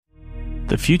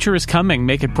The future is coming.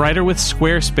 Make it brighter with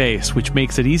Squarespace, which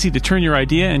makes it easy to turn your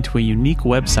idea into a unique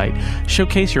website.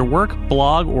 Showcase your work,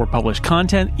 blog, or publish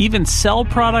content, even sell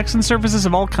products and services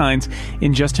of all kinds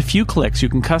in just a few clicks. You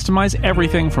can customize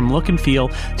everything from look and feel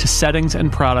to settings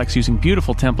and products using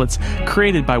beautiful templates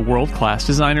created by world-class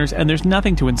designers, and there's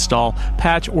nothing to install,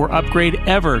 patch, or upgrade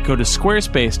ever. Go to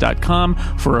squarespace.com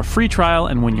for a free trial,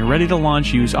 and when you're ready to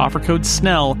launch, use offer code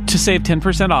SNELL to save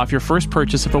 10% off your first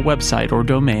purchase of a website or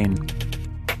domain.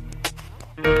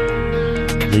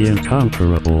 The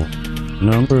Incomparable.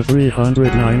 Number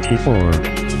 394.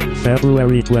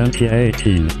 February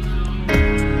 2018.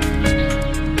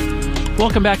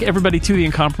 Welcome back, everybody, to The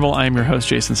Incomparable. I am your host,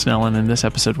 Jason Snell, and in this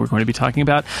episode, we're going to be talking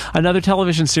about another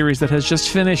television series that has just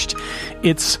finished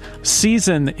its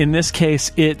season. In this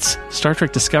case, it's Star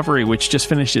Trek Discovery, which just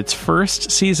finished its first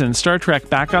season. Star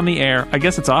Trek back on the air. I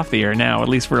guess it's off the air now, at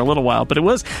least for a little while, but it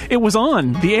was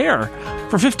on the air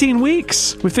for 15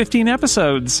 weeks with 15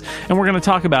 episodes, and we're going to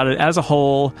talk about it as a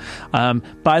whole.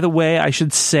 By the way, I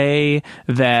should say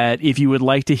that if you would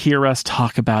like to hear us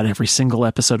talk about every single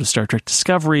episode of Star Trek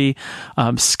Discovery,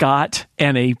 Scott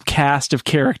and a cast of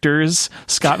characters,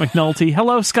 Scott McNulty.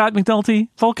 Hello, Scott McNulty.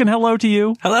 Vulcan, hello to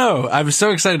you. Hello. I'm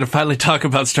so excited to finally talk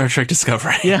about Star Trek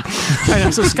Discovery. Yeah, I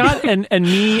know. So Scott and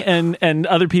me and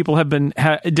other people did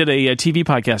a TV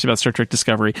podcast about Star Trek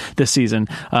Discovery this season.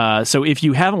 So if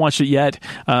you haven't watched it yet,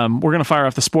 we're going to fire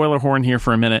off the spoiler horn here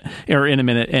in a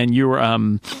minute, and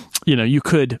you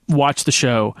could watch the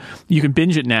show. You can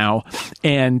binge it now,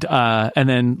 and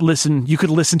then listen. You could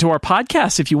listen to our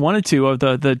podcast if you wanted to, of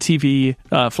the TV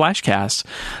flashcast,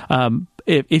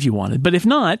 if you wanted. But if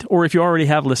not, or if you already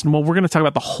have listened, well, we're going to talk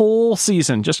about the whole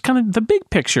season, just kind of the big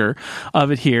picture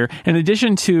of it here. In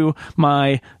addition to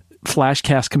my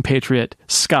Flashcast compatriot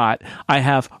Scott, I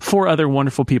have 4 other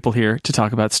wonderful people here to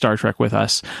talk about Star Trek with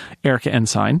us. Erica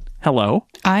Ensign, hello.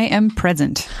 I am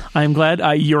present. I'm glad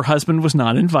your husband was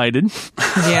not invited.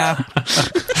 Yeah.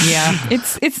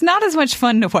 It's not as much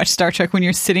fun to watch Star Trek when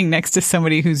you're sitting next to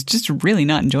somebody who's just really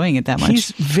not enjoying it that much. He's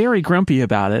very grumpy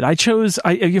about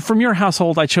it. From your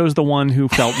household, I chose the one who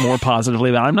felt more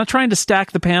positively about it. I'm not trying to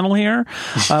stack the panel here,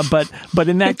 but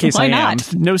in that case, Why I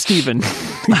not? am. No, Steven.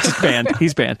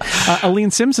 He's banned.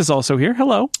 Aline Sims is also here.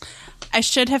 Hello. I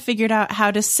should have figured out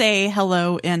how to say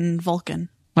hello in Vulcan.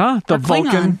 The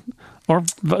Vulcan. Or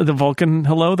the Vulcan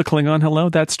hello, the Klingon hello.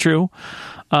 That's true.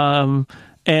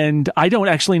 And I don't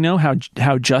actually know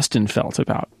how Justin felt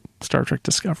about Star Trek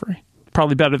Discovery.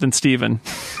 Probably better than Steven.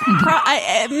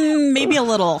 Maybe a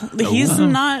little. He's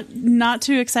not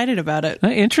too excited about it.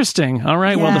 Interesting. All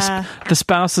right. Yeah. Well, the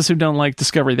spouses who don't like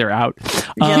Discovery, they're out.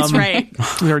 Yeah, that's right.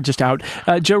 They're just out.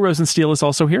 Joe Rosensteel is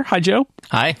also here. Hi, Joe.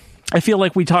 Hi. I feel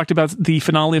like we talked about the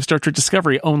finale of Star Trek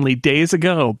Discovery only days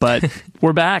ago, but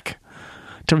we're back.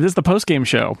 This is the post-game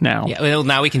show now. Yeah, well,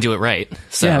 now we can do it right.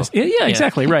 So, yeah,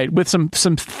 exactly, right. With some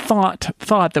thought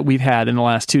that we've had in the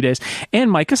last 2 days. And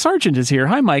Micah Sargent is here.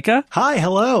 Hi, Micah. Hi,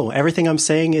 hello. Everything I'm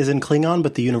saying is in Klingon,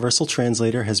 but the universal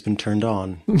translator has been turned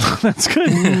on. That's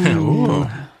good. Ooh.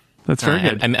 That's very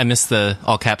good. I missed the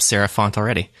all-caps serif font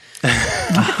already.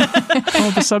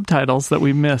 All the subtitles that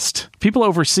we missed. People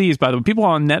overseas, by the way, people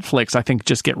on Netflix, I think,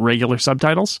 just get regular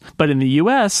subtitles. But in the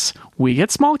U.S., we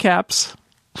get small caps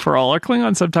for all our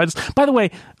Klingon subtitles. By the way,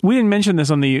 we didn't mention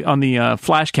this on the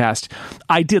Flashcast.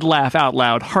 I did laugh out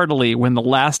loud heartily when the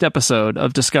last episode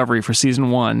of Discovery for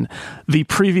season 1, the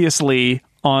previously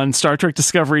on Star Trek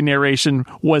Discovery narration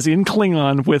was in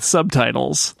Klingon with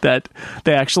subtitles, that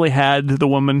they actually had the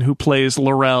woman who plays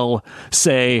L'Rell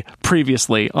say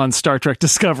previously on Star Trek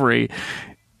Discovery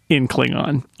in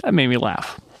Klingon. That made me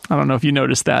laugh. I don't know if you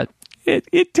noticed that.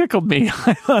 It tickled me.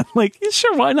 I thought,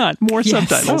 sure, why not? More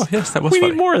subtitles. Oh, yes, that was we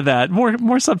funny. need more of that.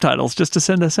 More subtitles just to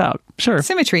send us out. Sure.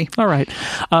 Symmetry. All right.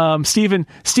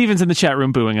 Steven's in the chat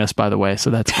room booing us, by the way, so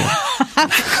that's good.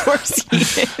 Of course he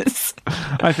is.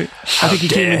 I think he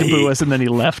came in to boo us and then he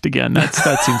left again.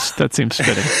 That seems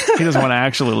fitting. He doesn't want to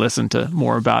actually listen to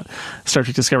more about Star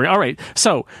Trek Discovery. All right.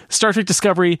 So Star Trek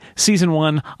Discovery season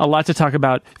 1, a lot to talk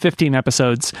about. 15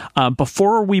 episodes.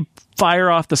 Before we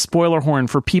fire off the spoiler horn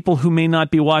for people who may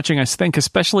not be watching, I think,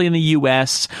 especially in the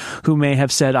U.S., who may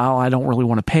have said, I don't really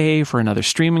want to pay for another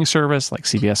streaming service like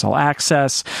CBS All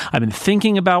Access. I've been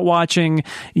thinking about watching.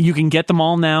 You can get them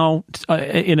all now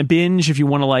in a binge if you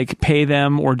want to pay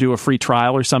them or do a free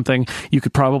trial or something. You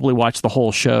could probably watch the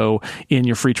whole show in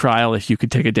your free trial if you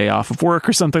could take a day off of work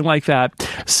or something like that.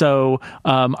 So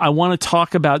I want to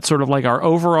talk about sort of our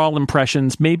overall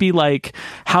impressions, maybe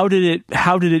how did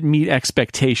it meet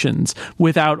expectations expectations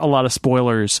without a lot of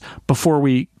spoilers before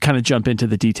we kind of jump into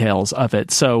the details of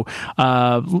it. So,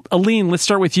 Aline, let's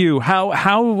start with you.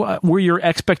 How were your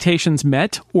expectations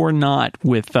met or not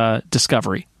with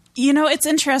Discovery? It's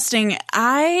interesting.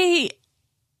 I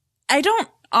don't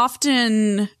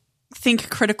often think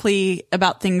critically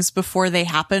about things before they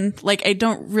happen. Like, I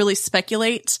don't really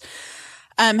speculate.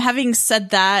 Having said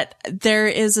that, there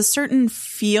is a certain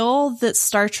feel that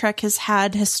Star Trek has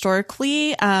had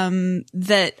historically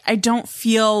that I don't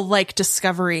feel like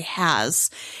Discovery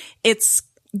has. It's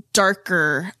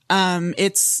darker.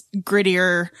 It's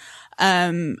grittier.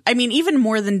 Even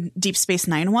more than Deep Space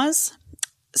Nine was.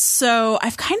 So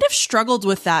I've kind of struggled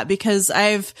with that because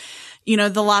the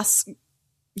last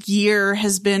year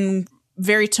has been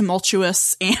very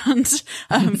tumultuous and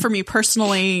for me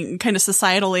personally, kind of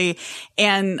societally.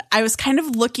 And I was kind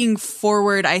of looking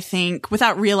forward, I think,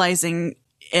 without realizing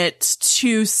it,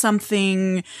 to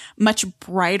something much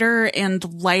brighter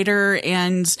and lighter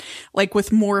and like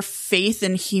with more faith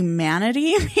in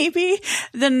humanity, maybe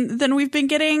than we've been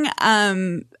getting.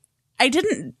 I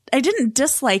didn't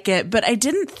dislike it, but I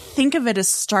didn't think of it as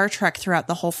Star Trek throughout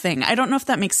the whole thing. I don't know if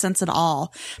that makes sense at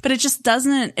all, but it just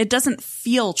doesn't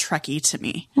feel Trekky to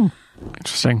me.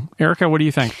 Interesting. Erica, what do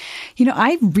you think?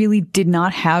 I really did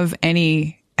not have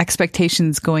any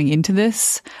expectations going into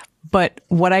this, but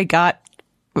what I got,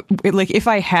 like, if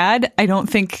I had, I don't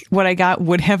think what I got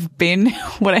would have been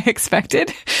what I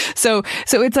expected. So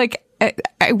it's like,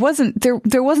 there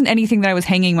wasn't anything that I was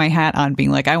hanging my hat on being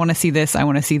like, I want to see this, I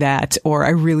want to see that, or I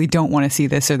really don't want to see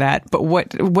this or that. But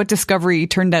what Discovery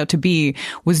turned out to be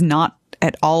was not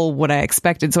at all what I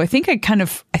expected. So I think I kind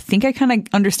of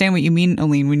understand what you mean,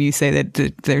 Aline, when you say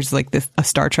that there's like a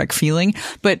Star Trek feeling,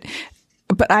 but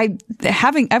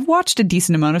I've watched a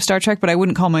decent amount of Star Trek, but I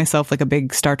wouldn't call myself like a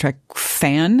big Star Trek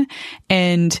fan.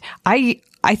 And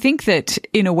I think that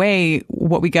in a way,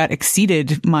 what we got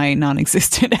exceeded my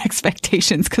non-existent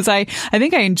expectations, because I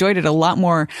think I enjoyed it a lot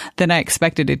more than I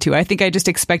expected it to. I think I just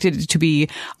expected it to be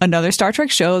another Star Trek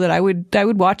show that I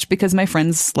would watch because my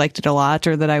friends liked it a lot,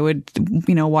 or that I would,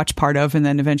 watch part of and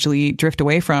then eventually drift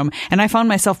away from. And I found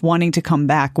myself wanting to come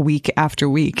back week after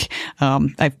week.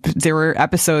 There were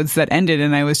episodes that ended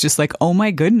and I was just like, oh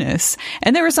my goodness.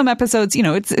 And there were some episodes,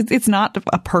 it's not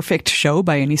a perfect show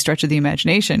by any stretch of the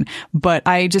imagination, but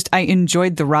I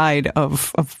enjoyed the ride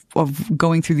of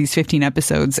going through these 15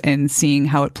 episodes and seeing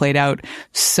how it played out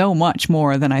so much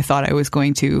more than I thought I was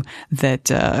going to. It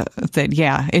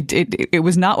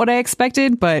was not what I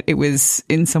expected, but it was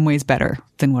in some ways better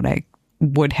than what I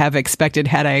would have expected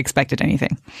had I expected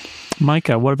anything.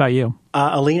 Micah, what about you?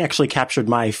 Aline actually captured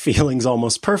my feelings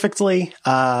almost perfectly.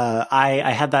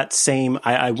 I had that same,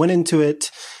 I went into it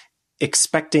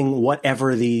expecting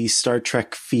whatever the Star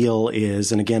Trek feel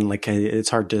is. And again, like,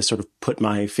 it's hard to sort of put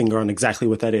my finger on exactly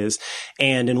what that is.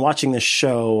 And in watching this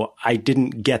show, I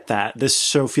didn't get that. This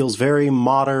show feels very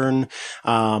modern,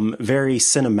 very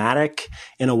cinematic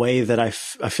in a way that I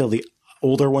feel the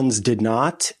older ones did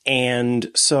not.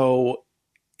 And so,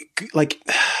 like,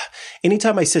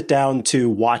 anytime I sit down to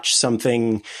watch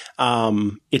something,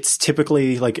 it's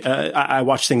typically like, I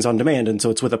watch things on demand. And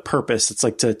so it's with a purpose. It's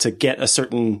like to get a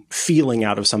certain feeling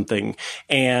out of something.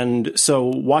 And so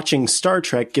watching Star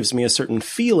Trek gives me a certain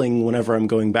feeling whenever I'm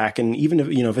going back. And even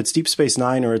if it's Deep Space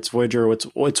Nine or it's Voyager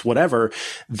or it's whatever,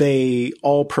 they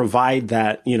all provide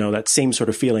that, that same sort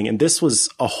of feeling. And this was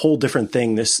a whole different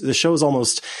thing. The show is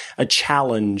almost a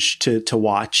challenge to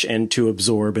watch and to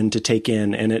absorb and to take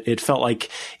in. And it felt like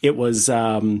it was,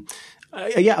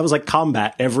 it was like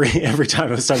combat every time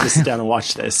I was starting to sit down and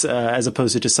watch this, as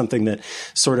opposed to just something that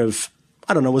sort of,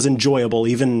 I don't know, was enjoyable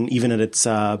even at its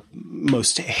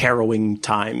most harrowing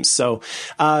times. So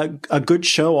a good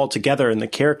show altogether, and the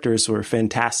characters were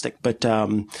fantastic, but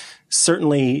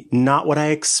certainly not what I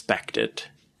expected.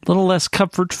 A little less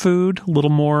comfort food, a little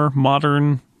more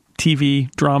modern TV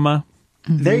drama.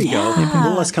 There you go. A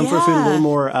little less comfort food, a little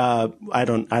more, I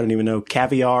don't even know,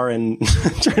 caviar, and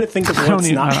trying to think of what's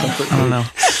not comfort food. I don't know.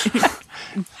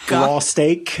 Raw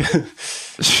steak.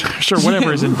 Sure,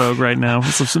 whatever is in vogue right now.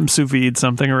 Some sous vide,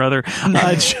 something or other.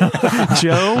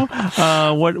 Joe,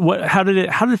 how did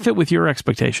it fit with your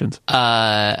expectations?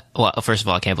 Well, first of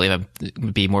all, I can't believe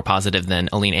I'd be more positive than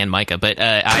Aline and Micah, but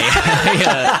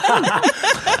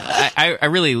I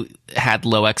really had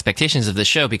low expectations of the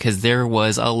show because there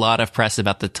was a lot of press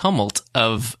about the tumult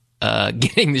of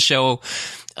getting the show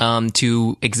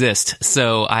to exist.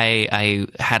 So I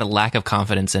had a lack of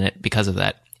confidence in it because of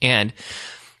that. And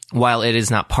while it is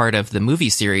not part of the movie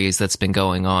series that's been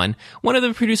going on, one of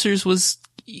the producers was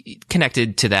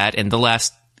connected to that, and the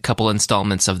last couple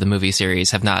installments of the movie series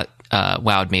have not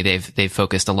wowed me. They've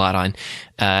focused a lot on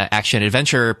action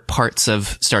adventure parts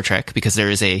of Star Trek because there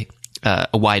is a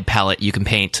wide palette you can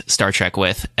paint Star Trek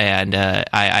with, and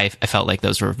I felt like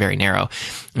those were very narrow.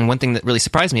 And one thing that really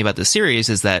surprised me about this series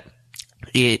is that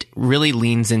it really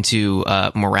leans into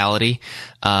morality.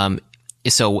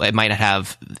 So it might not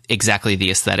have exactly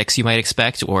the aesthetics you might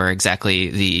expect, or exactly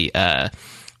the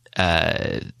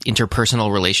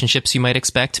interpersonal relationships you might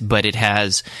expect, but it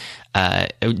has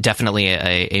definitely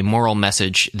a moral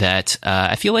message that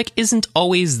I feel like isn't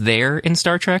always there in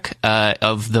Star Trek,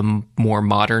 of the more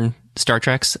modern Star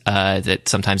Treks, that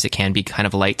sometimes it can be kind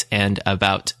of light and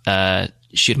about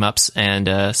shoot 'em ups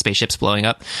and spaceships blowing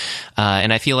up.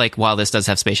 And I feel like while this does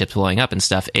have spaceships blowing up and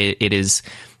stuff, it is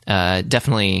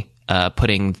definitely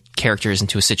putting characters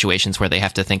into situations where they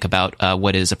have to think about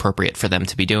what is appropriate for them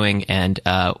to be doing, and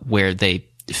where they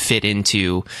fit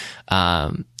into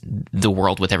the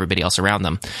world with everybody else around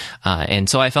them. And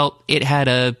so I felt it had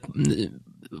a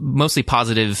mostly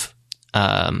positive,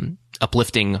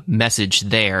 uplifting message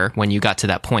there when you got to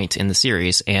that point in the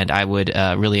series. And I would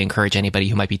really encourage anybody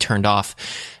who might be turned off,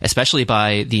 especially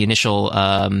by the initial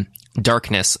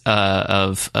darkness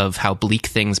of how bleak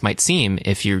things might seem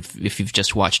if you've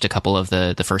just watched a couple of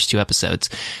the first two episodes,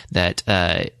 that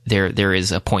there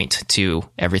is a point to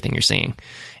everything you're seeing.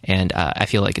 And I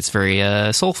feel like it's very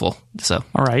soulful. So,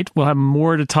 all right, we'll have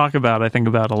more to talk about, I think,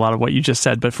 about a lot of what you just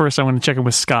said. But first, I want to check in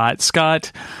with Scott.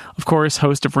 Scott, of course,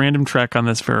 host of Random Trek on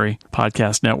this very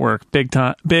podcast network. Big,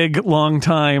 long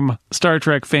time Star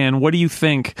Trek fan. What do you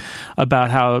think about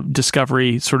how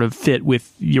Discovery sort of fit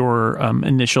with your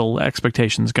initial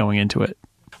expectations going into it?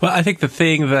 Well, I think the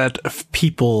thing that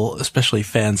people, especially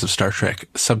fans of Star Trek,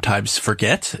 sometimes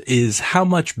forget is how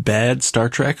much bad Star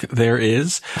Trek there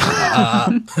is.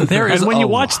 There is, and when you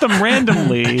watch them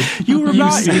randomly, you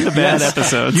see the bad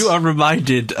episodes. You are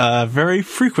reminded very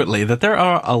frequently that there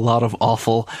are a lot of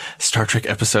awful Star Trek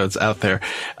episodes out there.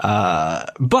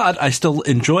 But I still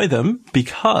enjoy them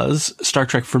because Star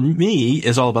Trek for me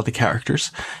is all about the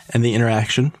characters and the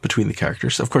interaction between the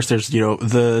characters. Of course, there's,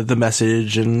 the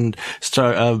message and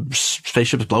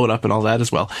spaceships blowing up and all that as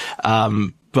well.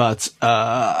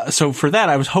 So for that,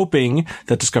 I was hoping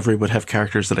that Discovery would have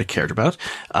characters that I cared about,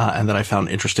 and that I found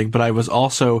interesting. But I was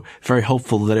also very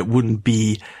hopeful that it wouldn't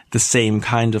be the same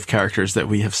kind of characters that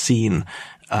we have seen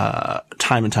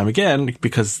time and time again,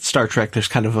 because Star Trek, there's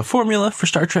kind of a formula for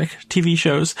Star Trek TV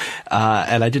shows,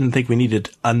 and I didn't think we needed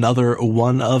another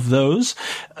one of those,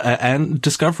 and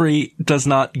Discovery does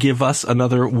not give us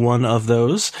another one of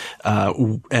those,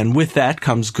 and with that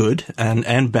comes good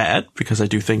and bad, because I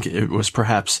do think it was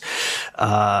perhaps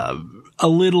a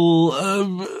little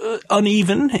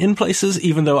uneven in places,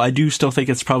 even though I do still think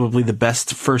it's probably the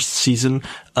best first season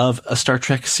of a Star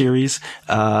Trek series,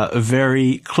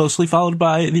 very closely followed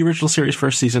by the original series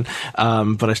first season,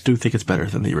 but I do think it's better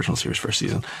than the original series first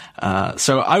season.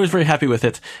 So I was very happy with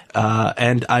it,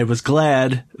 and I was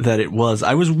glad that it was.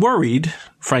 I was worried,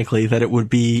 frankly, that it would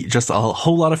be just a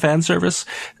whole lot of fan service.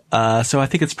 So I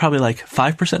think it's probably like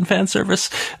 5% fan service,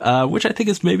 which I think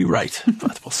is maybe right,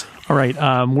 but we'll see. All right.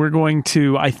 We're going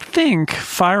to, I think,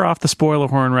 fire off the spoiler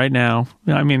horn right now.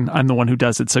 I mean, I'm the one who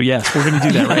does it, so yes, we're going to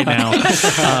do that right now.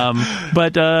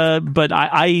 But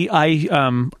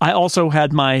I also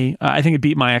had I think it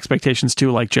beat my expectations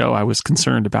too. Like Joe, I was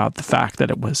concerned about the fact that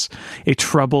it was a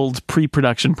troubled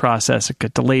pre-production process. It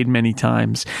got delayed many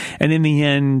times. And in the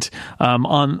end,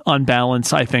 on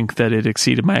balance, I think that it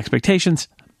exceeded my expectations.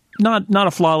 Not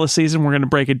a flawless season. We're going to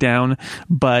break it down,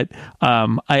 but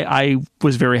I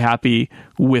was very happy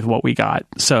with what we got.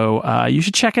 So you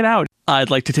should check it out.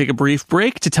 I'd like to take a brief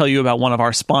break to tell you about one of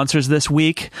our sponsors this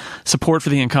week. Support for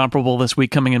The Incomparable this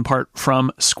week coming in part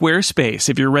from Squarespace.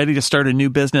 If you're ready to start a new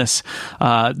business,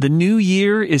 the new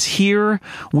year is here.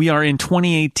 We are in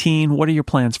 2018. What are your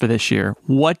plans for this year?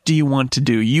 What do you want to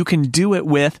do? You can do it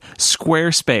with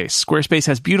Squarespace. Squarespace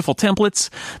has beautiful templates.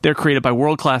 They're created by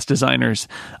world-class designers.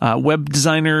 Web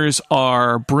designers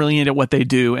are brilliant at what they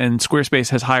do, and Squarespace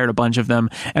has hired a bunch of them,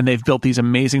 and they've built these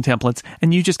amazing templates,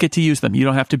 and you just get to use them. You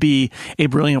don't have to be a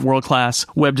brilliant world-class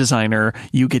web designer.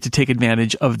 You get to take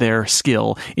advantage of their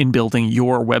skill in building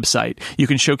your website. You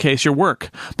can showcase your work,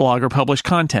 blog or publish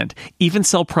content, even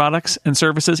sell products and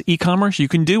services, e-commerce. You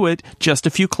can do it just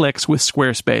a few clicks with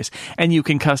Squarespace, and you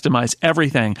can customize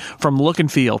everything from look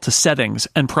and feel to settings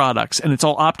and products, and it's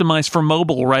all optimized for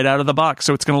mobile right out of the box,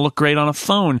 so it's going to look great on a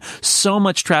phone. So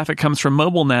much traffic comes from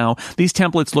mobile now. These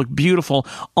templates look beautiful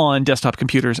on desktop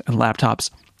computers and laptops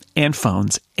and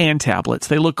phones and tablets.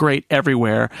 They look great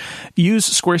everywhere. Use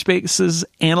Squarespace's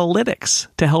analytics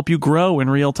to help you grow in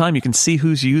real time. You can see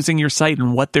who's using your site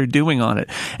and what they're doing on it.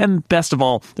 And best of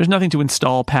all, there's nothing to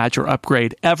install, patch, or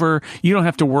upgrade ever. You don't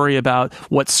have to worry about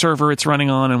what server it's running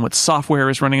on and what software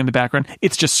is running in the background.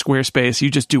 It's just Squarespace. You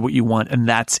just do what you want, and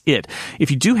that's it. If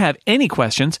you do have any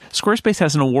questions, Squarespace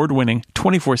has an award-winning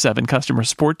 24/7 customer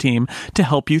support team to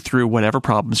help you through whatever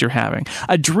problems you're having.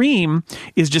 A dream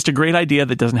is just a great idea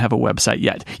that doesn't have a website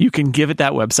yet. You can give it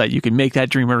that website. You can make that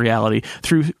dream a reality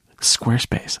through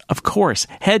Squarespace. Of course,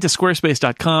 head to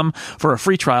squarespace.com for a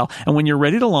free trial, and when you're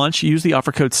ready to launch, use the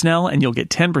offer code SNELL and you'll get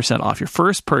 10% off your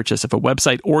first purchase of a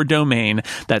website or domain.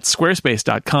 That's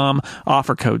squarespace.com,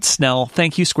 offer code SNELL.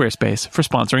 Thank you, Squarespace, for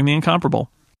sponsoring The Incomparable.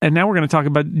 And now we're going to talk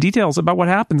about details about what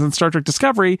happens in Star Trek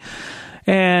Discovery,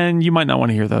 and you might not want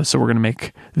to hear those, so we're going to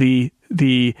make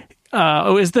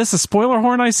is this a spoiler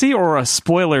horn I see, or a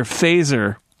spoiler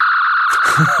phaser?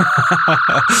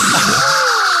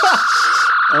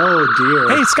 Oh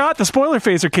dear. Hey Scott, the spoiler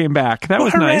phaser came back. That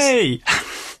was hooray!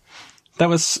 Nice. That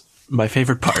was my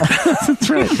favorite part. That's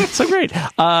right. So great.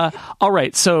 All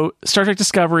right. So Star Trek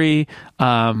Discovery.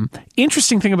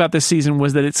 Interesting thing about this season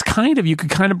was that it's you could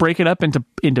kind of break it up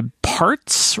into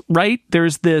parts, right?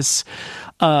 There's this.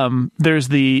 There's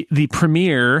the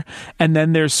premiere, and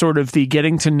then there's sort of the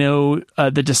getting to know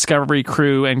the Discovery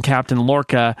crew and Captain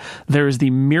Lorca. There's the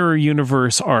Mirror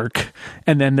Universe arc,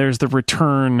 and then there's the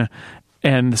return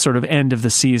and the sort of end of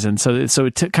the season. So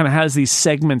it kind of has these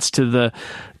segments to the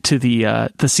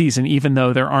season, even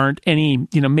though there aren't any,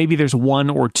 maybe there's one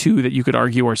or two that you could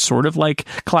argue are sort of like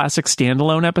classic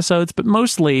standalone episodes, but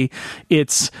mostly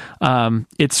it's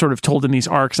sort of told in these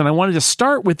arcs. And I wanted to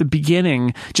start with the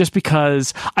beginning just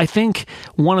because I think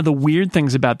one of the weird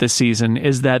things about this season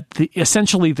is that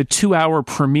essentially the 2-hour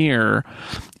premiere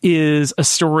is a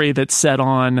story that's set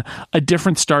on a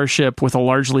different starship with a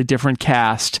largely different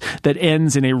cast that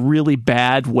ends in a really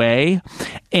bad way.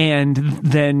 And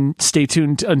then stay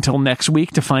tuned until next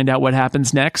week to find out what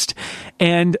happens next.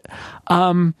 And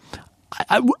I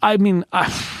mean,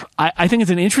 I think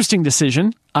it's an interesting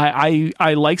decision.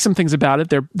 I like some things about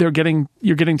it. You're getting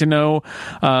to know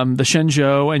the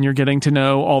Shenzhou, and you're getting to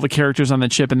know all the characters on the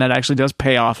ship, and that actually does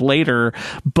pay off later.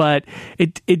 But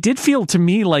it did feel to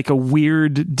me like a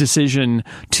weird decision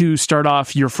to start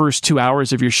off your first 2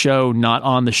 hours of your show not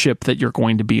on the ship that you're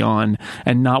going to be on,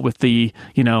 and not with the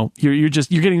you're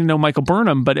getting to know Michael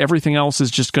Burnham, but everything else is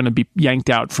just going to be yanked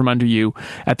out from under you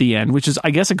at the end, which is,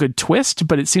 I guess, a good twist.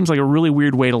 But it seems like a really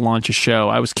weird way to launch a show.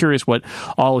 I was curious what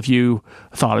all of you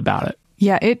thought about it.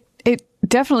 Yeah, it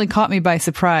definitely caught me by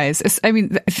surprise. I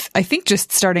mean, I think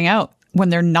just starting out when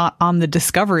they're not on the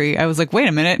Discovery, I was like, wait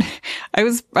a minute. I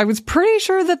was pretty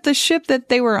sure that the ship that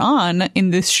they were on in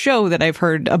this show that I've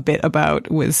heard a bit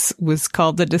about was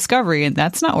called the Discovery, and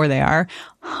that's not where they are.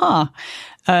 Huh.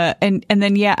 And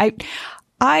then, yeah,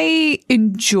 I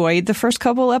enjoyed the first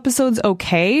couple episodes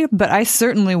okay, but I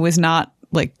certainly was not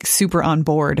like super on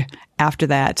board after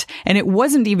that. And it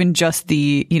wasn't even just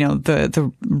the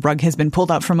rug has been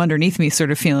pulled out from underneath me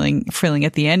sort of feeling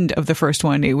at the end of the first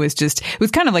one. It was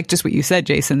kind of like just what you said,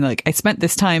 Jason. Like, I spent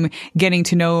this time getting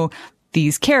to know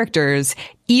these characters,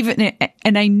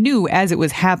 and I knew as it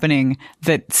was happening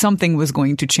that something was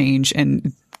going to change,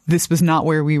 and this was not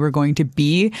where we were going to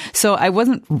be. So I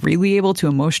wasn't really able to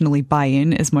emotionally buy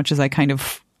in as much as I kind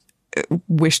of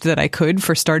wished that I could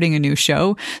for starting a new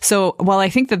show. So while I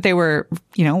think that they were,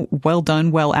 well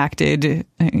done, well acted,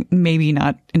 maybe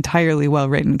not entirely well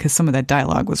written, because some of that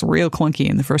dialogue was real clunky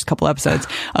in the first couple episodes.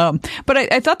 But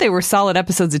I thought they were solid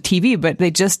episodes of TV, but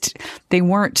they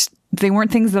weren't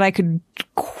things that I could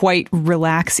quite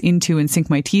relax into and sink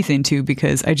my teeth into,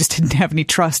 because I just didn't have any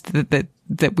trust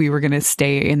that we were going to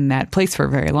stay in that place for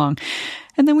very long.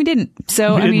 And then we didn't.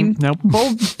 So, Nope.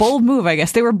 bold move, I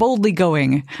guess. They were boldly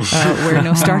going where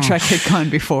no Star Trek had gone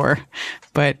before.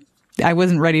 But I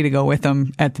wasn't ready to go with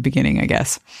them at the beginning, I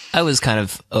guess. I was kind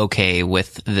of okay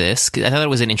with this. I thought it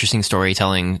was an interesting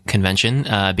storytelling convention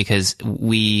because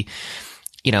we,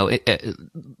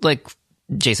 like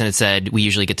Jason had said, we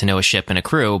usually get to know a ship and a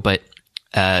crew, but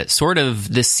sort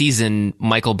of this season,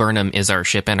 Michael Burnham is our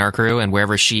ship and our crew, and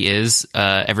wherever she is,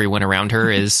 everyone around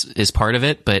her is part of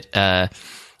it. But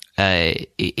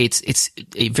it's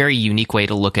a very unique way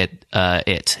to look at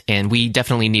it, and we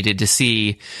definitely needed to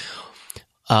see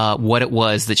what it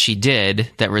was that she did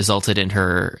that resulted in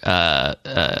her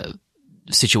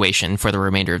situation for the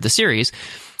remainder of the series.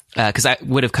 Because I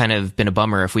would have kind of been a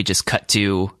bummer if we just cut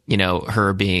to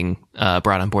her being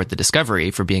brought on board the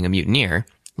Discovery for being a mutineer.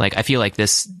 Like, I feel like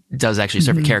this does actually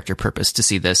serve a character purpose to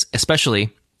see this, especially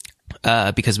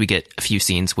because we get a few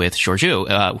scenes with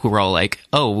Georgiou, who were all like,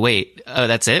 "Oh wait,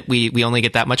 that's it? We only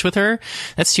get that much with her?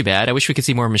 That's too bad. I wish we could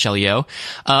see more Michelle Yeoh."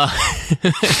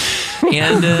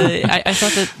 And I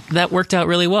thought that worked out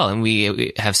really well. And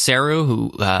we have Saru,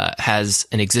 who has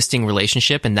an existing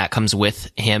relationship, and that comes with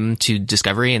him to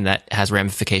Discovery, and that has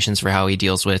ramifications for how he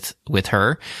deals with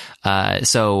her.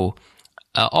 So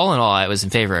all in all, I was in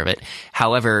favor of it.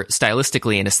 However,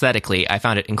 stylistically and aesthetically, I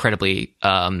found it incredibly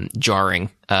jarring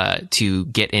to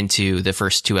get into the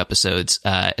first 2 episodes,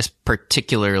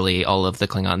 particularly all of the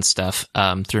Klingon stuff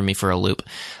threw me for a loop,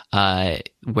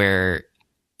 where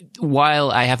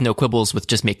while I have no quibbles with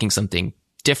just making something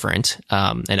different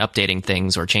and updating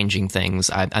things or changing things,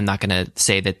 I'm not going to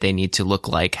say that they need to look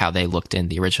like how they looked in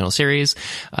the original series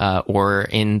or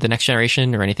in The Next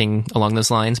Generation or anything along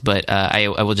those lines. But I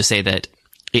will just say that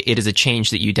it is a change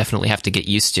that you definitely have to get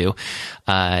used to,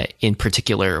 in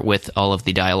particular with all of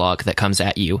the dialogue that comes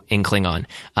at you in Klingon.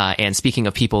 And speaking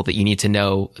of people that you need to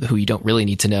know who you don't really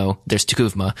need to know, there's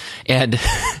Tukuvma. And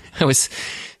I was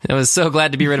so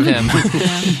glad to be rid of him.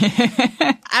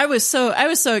 I was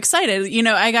so excited. You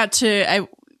know, I got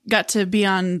to be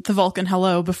on the Vulcan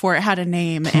Hello before it had a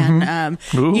name. And,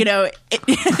 you know,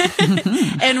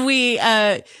 and we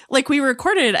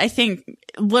recorded, I think,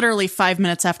 literally 5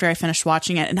 minutes after I finished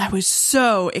watching it. And I was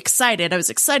so excited. I was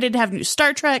excited to have new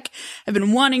Star Trek. I've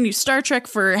been wanting new Star Trek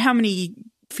for how many,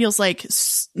 feels like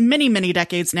many, many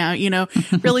decades now, you know,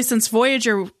 really since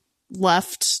Voyager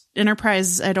left.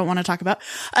 Enterprise, I don't want to talk about.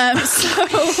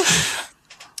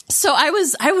 So I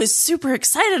was super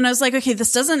excited, and I was like, okay,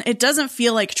 it doesn't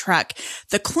feel like Trek.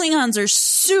 The Klingons are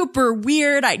super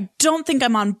weird. I don't think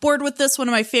I'm on board with this. One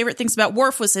of my favorite things about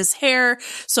Worf was his hair,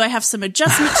 so I have some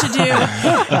adjustment to do.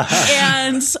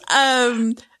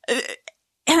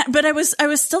 But I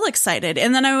was still excited.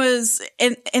 And then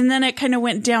and then it kind of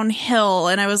went downhill,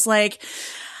 and I was like,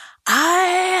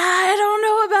 I don't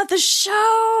know about the show.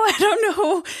 I don't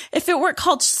know if it were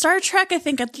called Star Trek. I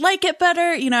think I'd like it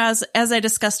better, you know, as I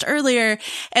discussed earlier.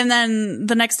 And then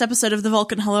the next episode of the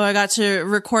Vulcan Hello I got to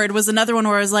record was another one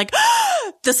where I was like,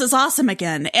 oh, this is awesome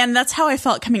again. And that's how I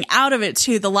felt coming out of it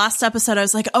too. The last episode, I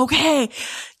was like, okay,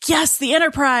 yes, the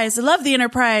Enterprise. I love the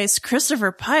Enterprise.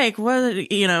 Christopher Pike.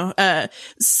 What, you know,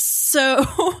 so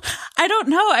I don't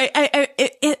know.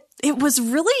 It was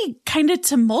really kind of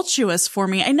tumultuous for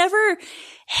me. I never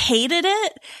hated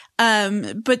it.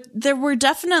 But there were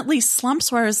definitely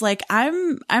slumps where I was like,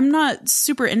 I'm not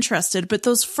super interested, but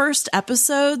those first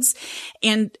episodes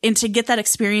and to get that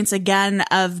experience again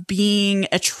of being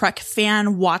a Trek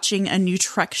fan watching a new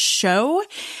Trek show,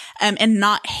 and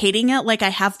not hating it like I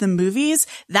have the movies,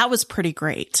 that was pretty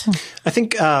great. I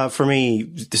think, for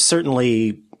me,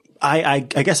 certainly, I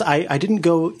guess I didn't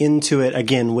go into it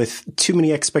again with too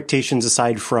many expectations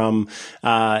aside from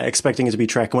expecting it to be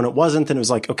Trek. When it wasn't, then it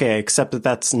was like, okay, I accept that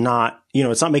that's not, you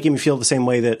know, it's not making me feel the same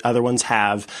way that other ones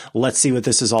have. Let's see what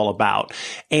this is all about.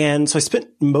 And so I spent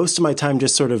most of my time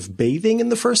just sort of bathing in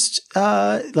the first,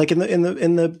 like in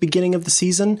the beginning of the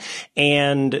season.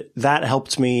 And that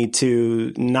helped me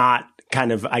to not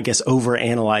kind of, I guess,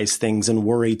 overanalyze things and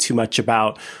worry too much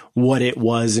about what it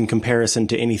was in comparison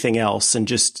to anything else, and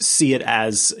just see it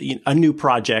as a new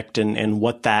project and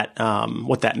what that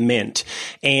meant.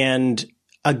 And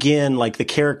again, like the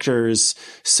characters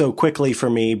so quickly for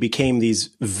me became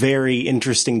these very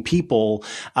interesting people,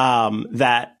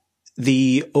 that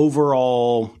the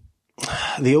overall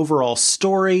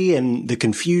story and the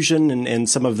confusion and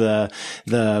some of the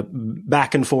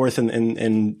back and forth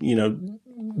and you know,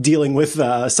 dealing with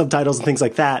subtitles and things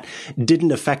like that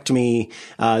didn't affect me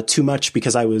too much,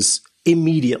 because I was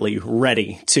immediately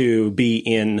ready to be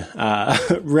in,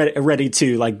 ready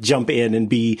to like jump in and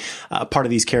be part of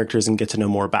these characters and get to know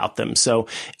more about them. So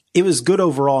it was good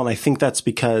overall. And I think that's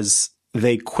because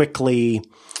they quickly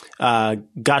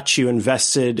got you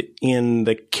invested in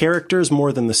the characters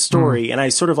more than the story. And I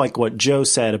sort of like what Joe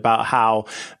said about how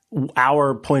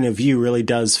our point of view really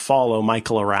does follow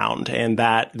Michael around, and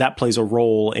that plays a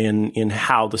role in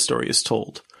how the story is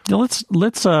told. Now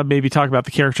let's maybe talk about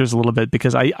the characters a little bit,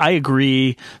 because I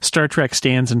agree Star Trek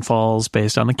stands and falls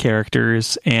based on the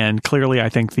characters, and clearly I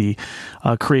think the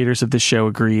creators of this show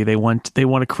agree. They want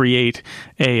to create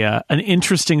an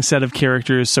interesting set of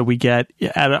characters. So we get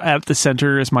at the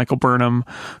center is Michael Burnham,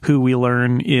 who we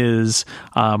learn is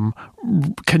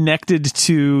connected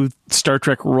to Star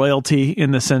Trek royalty in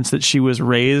the sense that she was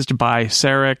raised by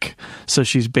Sarek, so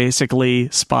she's basically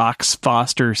Spock's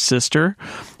foster sister,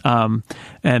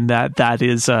 and that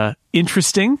is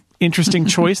interesting. interesting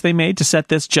choice they made to set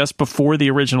this just before the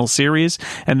original series,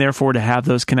 and therefore to have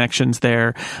those connections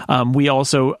there. We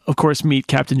also, of course, meet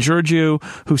Captain Georgiou,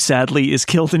 who sadly is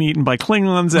killed and eaten by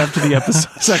Klingons after the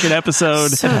second episode.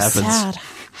 So sad.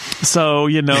 So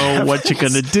you know what you're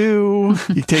gonna do.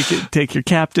 You take your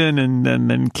captain and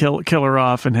then kill her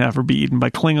off and have her be eaten by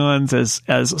Klingons,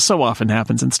 as so often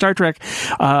happens in Star Trek.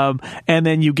 And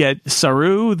then you get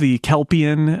Saru, the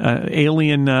Kelpian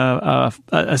alien,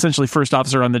 essentially first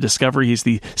officer on the Discovery. He's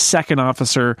the second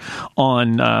officer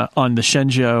on the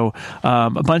Shenzhou.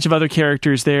 A bunch of other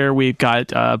characters there. We've got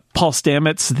Paul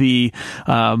Stamets, the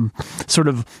sort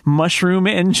of mushroom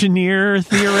engineer,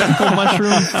 theoretical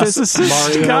mushroom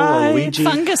physicist guy. Luigi.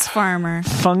 Fungus farmer.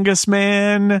 Fungus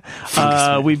Man.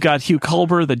 We've got Hugh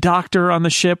Culber, the doctor on the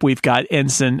ship. We've got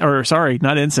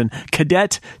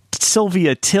Cadet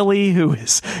Sylvia Tilly, who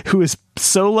is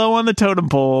so low on the totem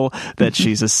pole that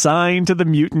she's assigned to the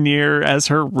Mutineer as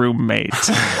her roommate.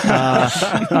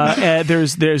 And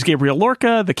there's Gabriel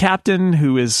Lorca, the captain,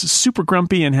 who is super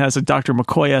grumpy and has a Dr.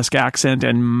 McCoy-esque accent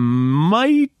and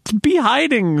might be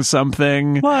hiding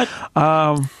something. What?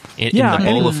 In the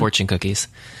bowl of fortune cookies.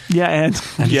 Yeah, and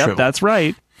yep, that's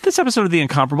right. This episode of The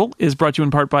Incomparable is brought to you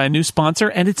in part by a new sponsor,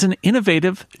 and it's an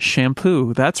innovative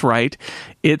shampoo. That's right.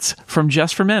 It's from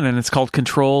Just for Men, and it's called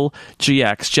Control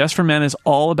GX. Just for Men is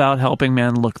all about helping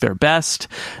men look their best.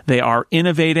 They are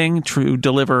innovating to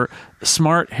deliver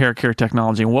smart hair care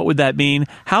technology. And what would that mean?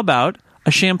 How about a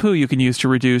shampoo you can use to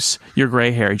reduce your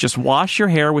gray hair? You just wash your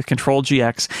hair with Control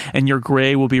GX and your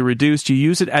gray will be reduced. You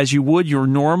use it as you would your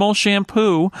normal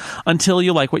shampoo until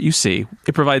you like what you see.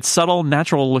 It provides subtle,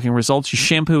 natural looking results. You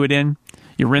shampoo it in,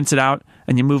 you rinse it out,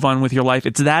 and you move on with your life.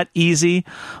 It's that easy.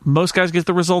 Most guys get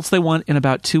the results they want in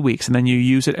about 2 weeks, and then you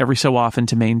use it every so often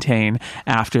to maintain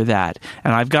after that.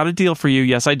 And I've got a deal for you.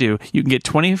 Yes, I do. You can get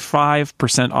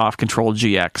 25% off Control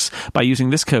GX by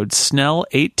using this code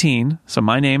SNELL18, so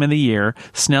my name and the year,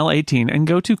 SNELL18, and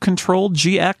go to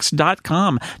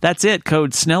controlgx.com. That's it,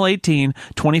 code SNELL18,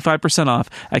 25% off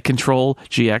at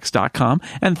controlgx.com.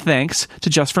 And thanks to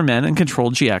Just for Men and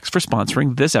Control GX for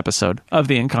sponsoring this episode of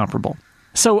The Incomparable.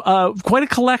 So quite a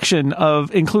collection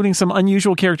of, including some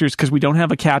unusual characters, because we don't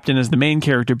have a captain as the main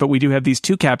character, but we do have these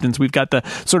two captains. We've got the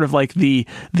sort of like the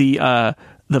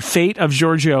fate of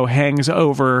Georgiou hangs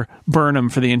over Burnham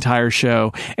for the entire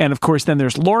show. And of course, then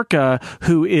there's Lorca,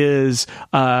 who is,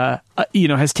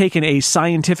 has taken a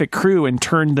scientific crew and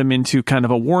turned them into kind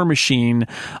of a war machine.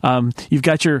 You've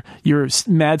got your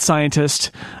mad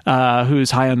scientist,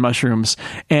 who's high on mushrooms.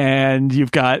 And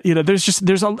you've got, it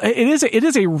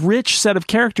is a rich set of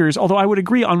characters. Although I would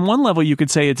agree, on one level, you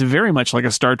could say it's very much like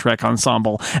a Star Trek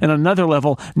ensemble. And on another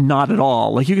level, not at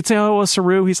all. Like you could say, oh, well,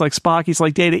 Saru, he's like Spock, he's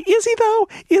like Data. Is he though?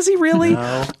 Is he really?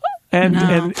 No. And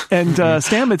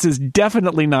Stamets is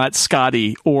definitely not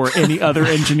Scotty or any other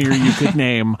engineer you could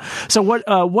name. So what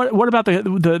about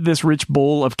this rich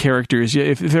bowl of characters?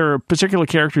 If there are particular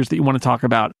characters that you want to talk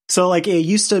about. So like it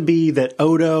used to be that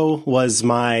Odo was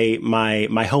my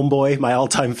homeboy, my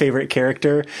all-time favorite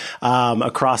character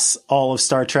across all of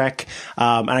Star Trek.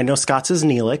 And I know Scott's is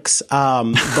Neelix,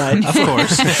 but Of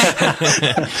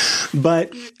course.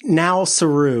 but now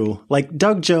Saru, like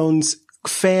Doug Jones,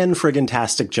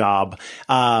 fan-friggin-tastic job.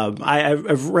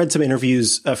 I've read some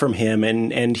interviews from him,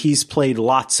 and he's played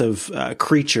lots of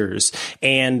creatures,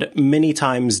 and many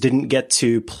times didn't get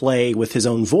to play with his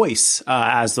own voice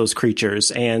as those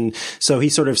creatures, and so he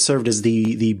sort of served as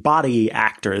the body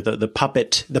actor, the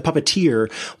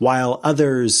puppeteer, while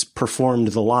others performed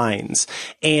the lines.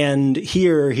 And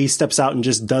here he steps out and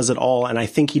just does it all, and I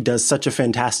think he does such a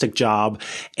fantastic job.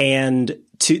 And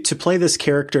to play this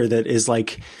character that is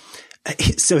like,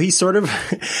 so he's sort of,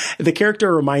 the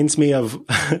character reminds me of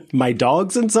my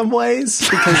dogs in some ways,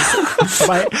 because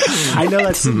I know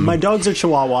that's, my dogs are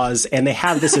Chihuahuas and they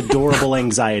have this adorable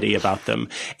anxiety about them.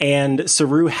 And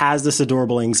Saru has this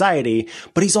adorable anxiety,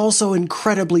 but he's also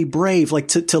incredibly brave, like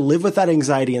to live with that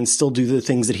anxiety and still do the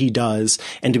things that he does,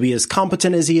 and to be as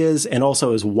competent as he is and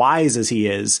also as wise as he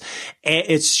is.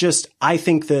 It's just, I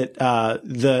think that,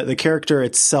 the character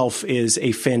itself is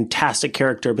a fantastic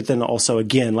character, but then also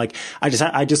again, like, I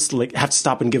just like have to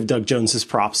stop and give Doug Jones his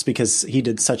props, because he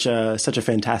did such a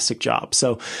fantastic job.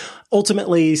 So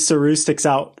ultimately, Saru sticks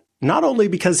out not only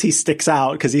because he sticks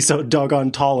out, because he's so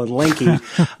doggone tall and lanky,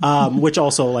 which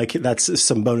also, like, that's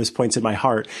some bonus points in my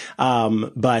heart.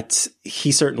 But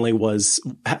he certainly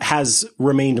has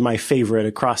remained my favorite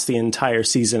across the entire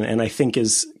season, and I think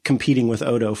is competing with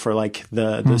Odo for, like,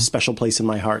 the special place in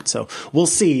my heart. So we'll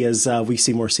see as we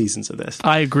see more seasons of this.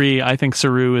 I agree. I think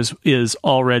Saru is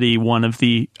already one of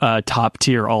the top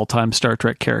tier all-time Star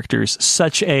Trek characters.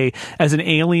 As an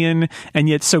alien, and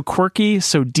yet so quirky,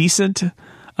 so decent.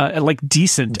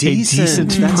 Decent. A decent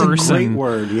That's person. a great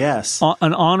word. Yes,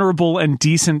 an honorable and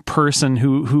decent person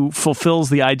who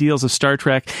fulfills the ideals of Star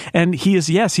Trek. And he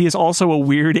is also a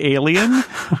weird alien.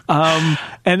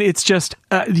 And it's just,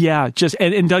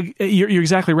 and Doug, you're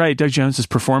exactly right. Doug Jones's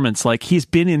performance, like, he's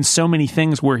been in so many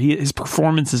things where his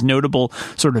performance is notable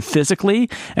sort of physically.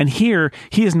 And here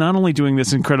he is not only doing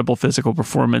this incredible physical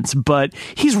performance, but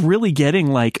he's really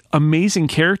getting, like, amazing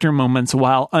character moments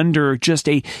while under just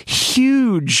a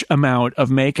huge amount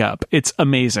of makeup. It's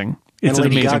amazing. It's and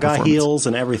an Lady amazing Gaga heels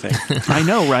and everything. I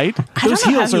know, right? Those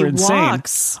heels are insane.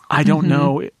 I don't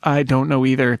know. I don't know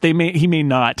either. He may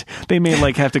not. They may,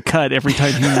 like, have to cut every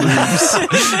time he moves.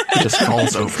 It just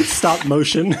falls over. Stop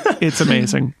motion. It's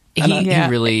amazing. He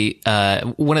really,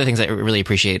 one of the things I really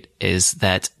appreciate is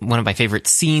that one of my favorite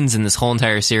scenes in this whole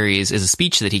entire series is a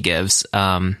speech that he gives,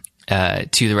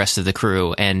 to the rest of the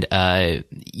crew. And,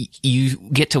 you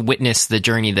get to witness the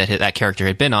journey that character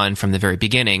had been on from the very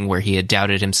beginning, where he had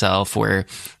doubted himself, where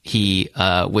he,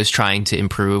 was trying to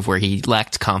improve, where he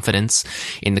lacked confidence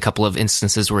in the couple of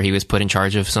instances where he was put in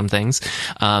charge of some things.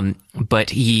 But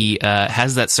he,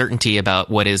 has that certainty about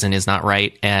what is and is not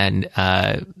right, and,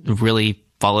 really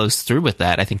follows through with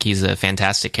that. I think he's a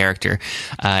fantastic character,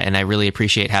 and I really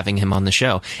appreciate having him on the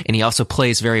show. And he also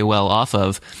plays very well off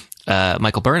of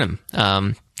Michael Burnham.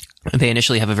 They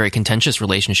initially have a very contentious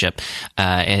relationship,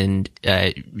 and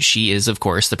she is, of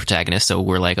course, the protagonist. So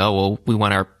we're like, oh, well, we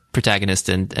want our protagonist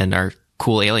and our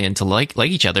cool alien to like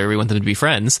each other. We want them to be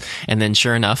friends. And then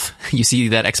sure enough, you see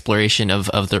that exploration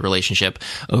of the relationship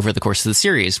over the course of the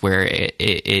series, where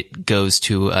it goes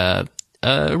to a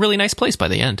really nice place by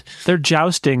the end. They're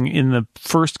jousting in the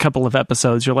first couple of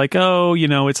episodes. You're like, oh,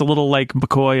 it's a little like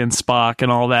McCoy and Spock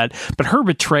and all that. But her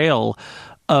betrayal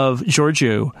of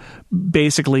Georgiou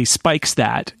basically spikes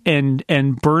that, and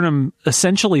Burnham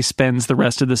essentially spends the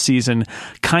rest of the season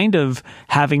kind of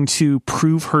having to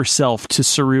prove herself to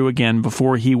Saru again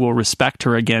before he will respect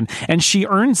her again, and she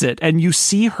earns it, and you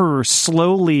see her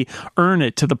slowly earn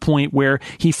it to the point where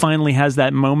he finally has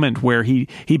that moment where he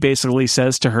basically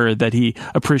says to her that he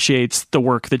appreciates the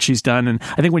work that she's done. And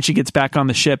I think when she gets back on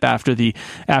the ship after the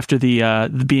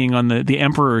being on the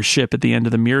Emperor's ship at the end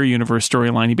of the Mirror Universe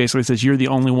storyline, he basically says, "You're the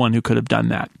only one who could have done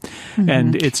that." Mm-hmm.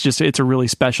 And it's a really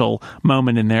special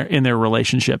moment in their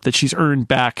relationship, that she's earned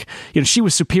back. She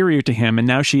was superior to him, and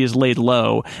now she is laid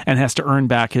low and has to earn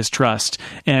back his trust,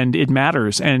 and it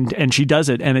matters, and she does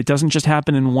it, and it doesn't just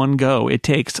happen in one go. It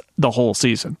takes the whole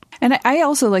season. And I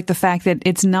also like the fact that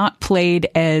it's not played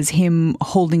as him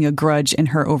holding a grudge and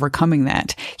her overcoming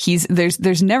that.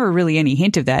 There's never really any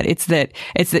hint of that. It's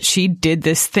that she did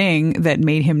this thing that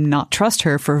made him not trust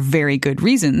her for very good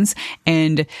reasons,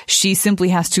 and she simply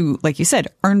has to, like you said,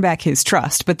 earn back his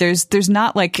trust. But there's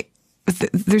not like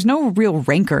there's no real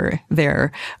rancor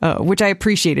there, which I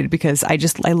appreciated, because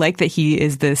I like that he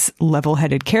is this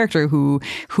level-headed character who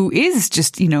is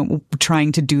just,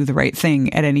 trying to do the right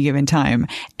thing at any given time,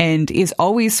 and is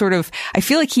always sort of, I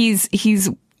feel like he's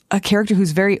a character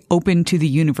who's very open to the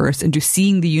universe and to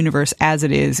seeing the universe as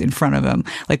it is in front of him,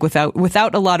 like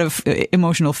without a lot of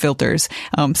emotional filters.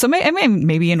 So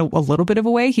maybe in a little bit of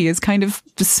a way, he is kind of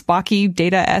Spocky,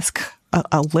 Data-esque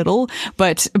a little,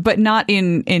 but not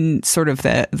in sort of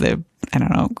the I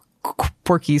don't know,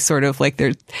 quirky sort of, like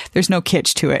there's no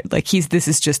kitsch to it. Like this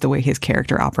is just the way his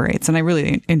character operates, and I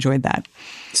really enjoyed that.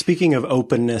 Speaking of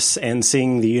openness and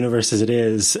seeing the universe as it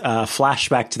is,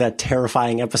 flashback to that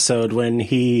terrifying episode when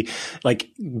he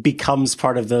becomes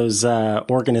part of those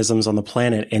organisms on the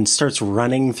planet and starts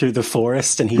running through the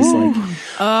forest, and he's like,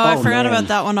 I forgot about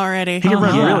that one already. He can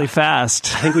run really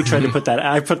fast. I think we tried to put that.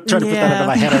 Tried to put that into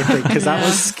my head, I think, because that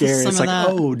was scary. It's like,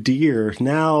 oh dear,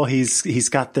 now he's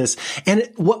got this. And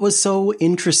what was so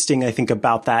interesting, I think,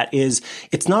 about that is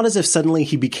it's not as if suddenly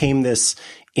he became this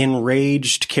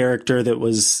enraged character that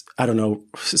was, I don't know,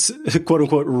 quote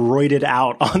unquote, roided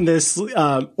out on this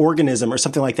organism or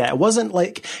something like that. It wasn't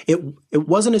like it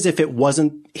wasn't as if it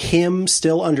wasn't him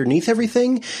still underneath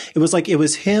everything. It was like it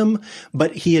was him,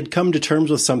 but he had come to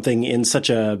terms with something in such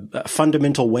a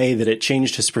fundamental way that it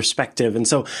changed his perspective. And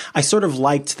so I sort of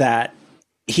liked that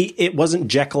it wasn't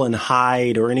Jekyll and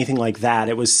Hyde or anything like that.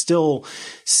 It was still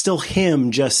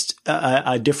him, just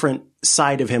a different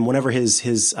side of him whenever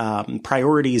his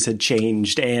priorities had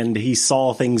changed and he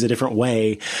saw things a different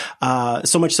way.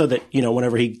 So much so that,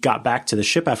 whenever he got back to the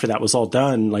ship after that was all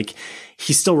done, like,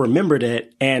 he still remembered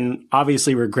it and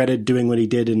obviously regretted doing what he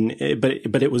did.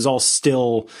 But it was all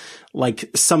still like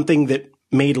something that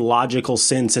made logical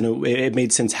sense, and it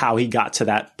made sense how he got to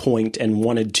that point and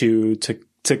wanted to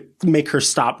make her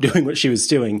stop doing what she was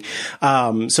doing.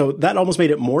 So that almost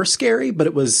made it more scary, but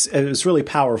it was really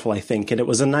powerful, I think. And it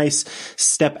was a nice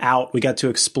step out. We got to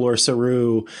explore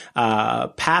Saru,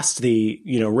 past the,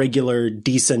 regular,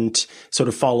 decent, sort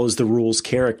of follows the rules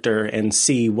character and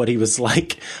see what he was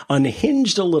like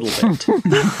unhinged a little bit.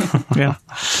 Yeah.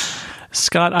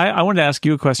 Scott, I wanted to ask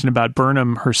you a question about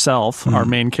Burnham herself, our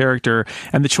main character,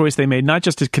 and the choice they made, not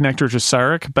just to connect her to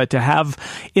Sarek, but to have,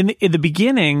 in the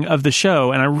beginning of the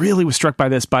show, and I really was struck by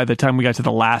this by the time we got to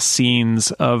the last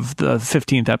scenes of the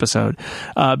 15th episode,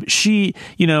 she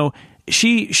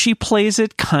plays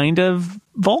it kind of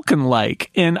Vulcan-like.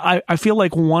 And I feel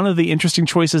like one of the interesting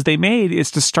choices they made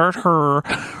is to start her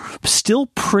still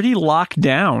pretty locked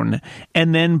down.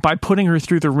 And then by putting her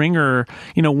through the ringer,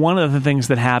 one of the things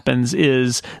that happens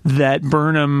is that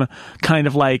Burnham kind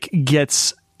of like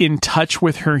gets in touch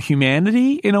with her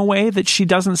humanity in a way that she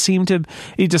doesn't seem to,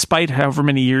 despite however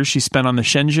many years she spent on the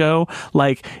Shenzhou.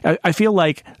 Like, I feel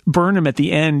like Burnham at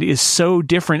the end is so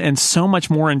different and so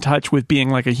much more in touch with being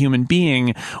like a human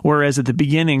being, whereas at the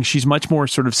beginning she's much more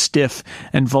sort of stiff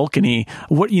and Vulcan-y.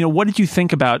 What did you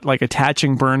think about like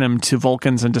attaching Burnham to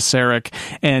Vulcans and to Sarek,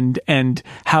 and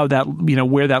how that,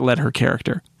 where that led her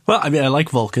character? Well, I mean, I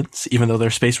like Vulcans, even though they're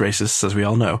space racists, as we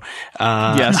all know.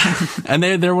 Yes. And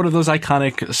they're one of those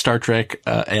iconic Star Trek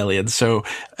aliens. So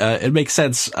it makes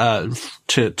sense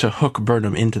to hook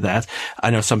Burnham into that. I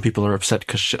know some people are upset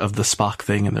because of the Spock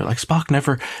thing, and they're like, Spock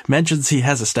never mentions he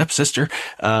has a stepsister.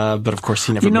 But of course,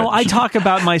 he never mentioned. I talk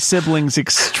about my siblings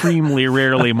extremely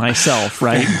rarely myself,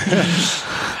 right?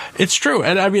 It's true.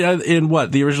 And I mean, in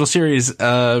the original series,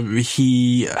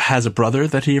 he has a brother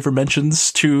that he ever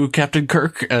mentions to Captain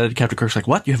Kirk. Captain Kirk's like,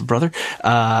 what? You have a brother?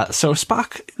 So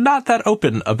Spock, not that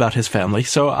open about his family.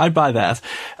 So I buy that.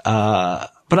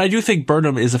 But I do think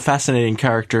Burnham is a fascinating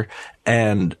character.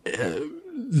 And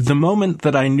the moment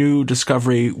that I knew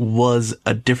Discovery was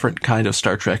a different kind of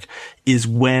Star Trek is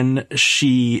when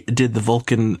she did the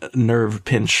Vulcan nerve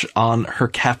pinch on her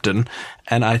captain.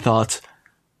 And I thought,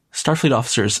 Starfleet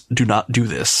officers do not do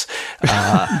this.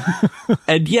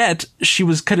 And yet she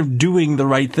was kind of doing the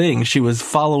right thing. She was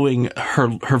following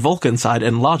her Vulcan side,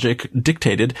 and logic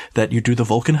dictated that you do the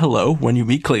Vulcan hello when you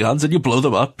meet Klingons and you blow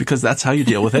them up because that's how you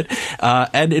deal with it.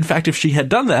 And in fact, if she had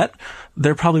done that,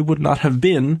 there probably would not have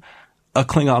been a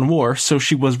Klingon war. So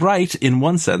she was right in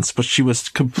one sense, but she was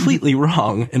completely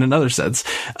wrong in another sense,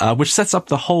 which sets up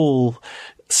the whole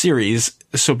series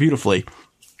so beautifully.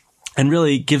 And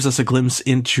really gives us a glimpse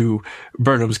into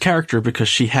Burnham's character because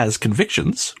she has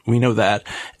convictions. We know that.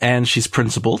 And she's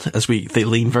principled, they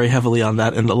lean very heavily on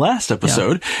that in the last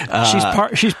episode.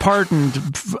 Yeah. She's pardoned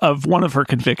of one of her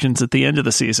convictions at the end of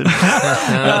the season.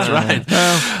 That's right.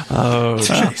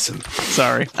 Jason.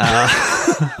 Sorry.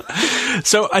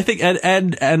 So I think,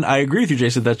 and I agree with you,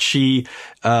 Jason, that she,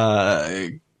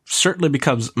 certainly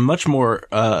becomes much more,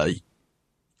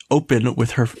 open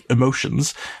with her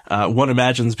emotions. One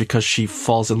imagines because she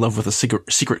falls in love with a secret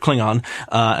Klingon,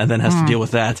 and then has to deal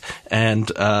with that. And,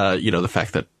 the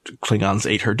fact that Klingons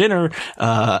ate her dinner,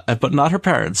 but not her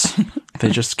parents.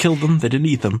 They just killed them. They didn't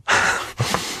eat them.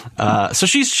 So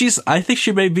I think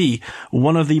she may be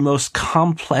one of the most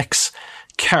complex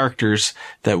characters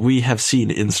that we have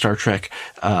seen in Star Trek,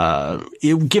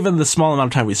 given the small amount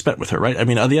of time we spent with her, right? I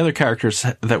mean, the other characters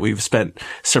that we've spent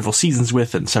several seasons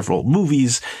with and several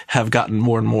movies have gotten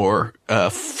more and more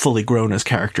fully grown as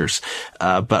characters.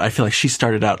 But I feel like she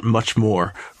started out much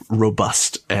more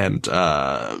robust and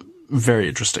very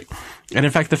interesting. And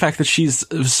in fact, the fact that she's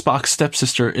Spock's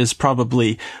stepsister is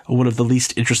probably one of the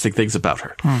least interesting things about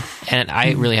her. And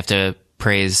I really have to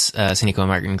praise Sonequa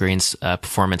Martin Green's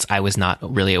performance. I was not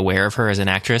really aware of her as an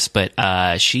actress, but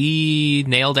she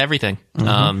nailed everything.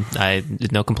 I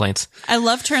no complaints. I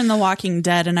loved her in The Walking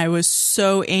Dead, and I was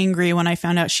so angry when I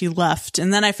found out she left.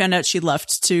 And then I found out she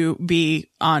left to be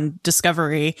on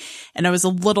Discovery, and I was a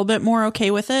little bit more okay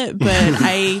with it. But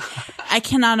I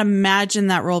cannot imagine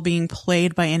that role being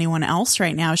played by anyone else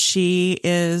right now. She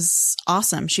is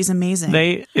awesome. She's amazing.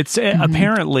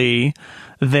 Apparently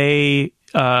they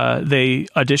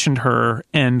auditioned her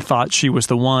and thought she was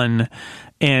the one,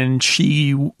 and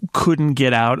she couldn't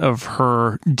get out of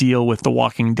her deal with The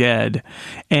Walking Dead.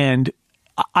 And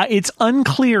it's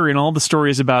unclear in all the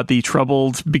stories about the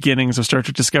troubled beginnings of Star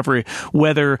Trek Discovery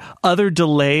whether other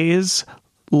delays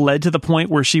led to the point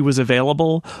where she was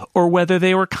available, or whether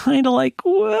they were kind of like,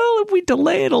 well, if we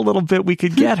delay it a little bit, we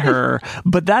could get her.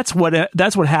 But that's what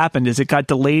happened, is it got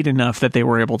delayed enough that they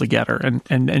were able to get her,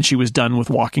 and she was done with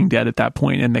Walking Dead at that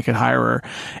point, and they could hire her.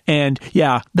 And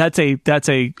yeah, that's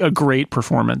a great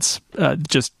performance.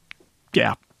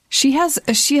 Yeah. She has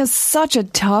such a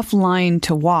tough line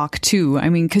to walk too. I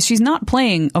mean, because she's not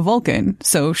playing a Vulcan,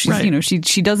 so she's right.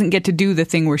 She doesn't get to do the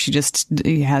thing where she just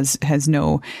has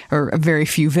no or very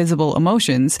few visible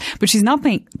emotions. But she's not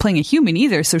playing a human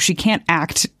either, so she can't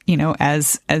act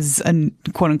as a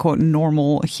quote unquote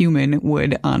normal human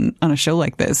would on a show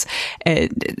like this.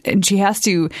 And she has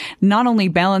to not only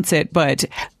balance it, but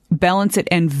balance it,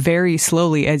 and very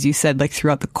slowly, as you said, like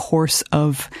throughout the course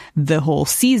of the whole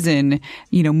season,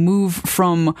 move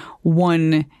from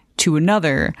one to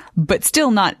another, but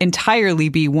still not entirely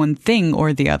be one thing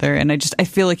or the other. And I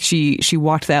feel like she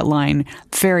walked that line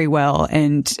very well,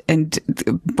 and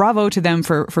bravo to them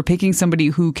for picking somebody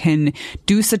who can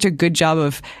do such a good job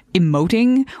of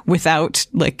emoting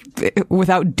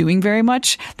without doing very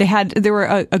much. There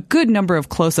were a good number of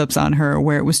close-ups on her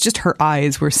where it was just her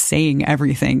eyes were saying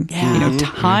everything. Yeah.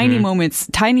 Tiny moments,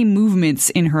 tiny movements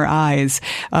in her eyes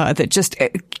that just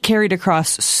carried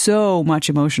across so much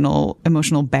emotional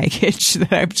baggage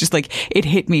that I'm just like, it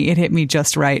hit me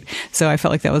just right. So I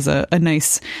felt like that was a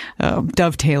nice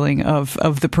dovetailing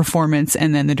of the performance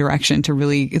and then the direction to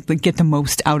really get the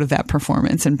most out of that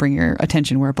performance and bring your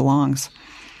attention where it belongs.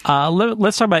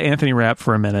 Let's talk about Anthony Rapp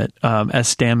for a minute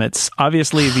as Stamets.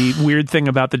 Obviously, the weird thing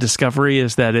about the Discovery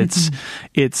is that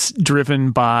it's driven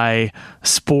by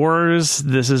spores.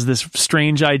 This is this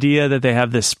strange idea that they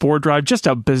have this spore drive. Just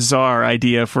a bizarre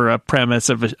idea for a premise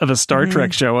of a Star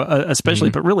Trek show,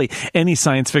 especially, but really any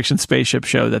science fiction spaceship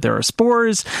show, that there are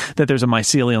spores, that there's a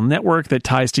mycelial network that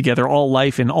ties together all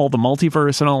life in all the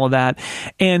multiverse and all of that.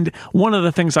 And one of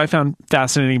the things I found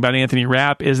fascinating about Anthony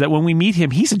Rapp is that when we meet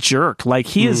him, he's a jerk. Like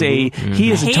he is a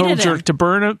total jerk to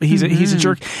Burnham. He's a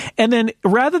jerk. And then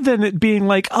rather than it being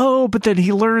like, oh, but then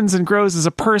he learns and grows as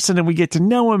a person and we get to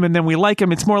know him and then we like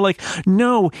him, it's more like,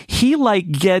 no, he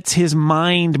gets his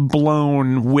mind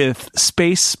blown with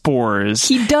space spores.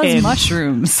 He does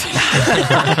mushrooms.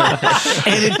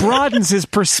 And it broadens his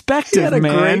perspective,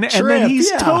 man. And then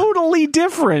he's totally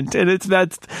different. And it's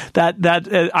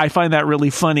that I find that really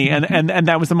funny. And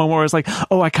that was the moment where I was like,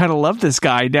 oh, I kind of love this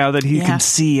guy now that he can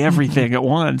see everything at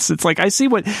once. It's like I see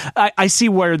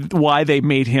why they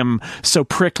made him so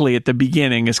prickly at the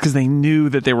beginning is because they knew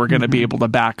that they were going to be able to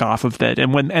back off of that,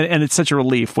 and it's such a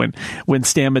relief when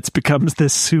Stamets becomes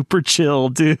this super chill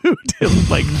dude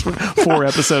like 4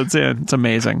 episodes in. It's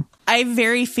amazing. I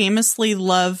very famously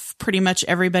love pretty much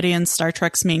everybody in Star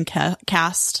Trek's main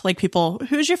cast. Like people,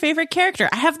 who's your favorite character?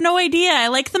 I have no idea. I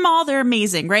like them all. They're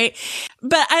amazing, right?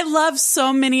 But I love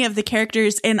so many of the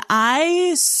characters, and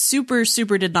I super,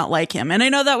 super did not like him. And I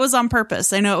know that was on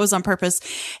purpose. I know it was on purpose.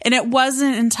 And it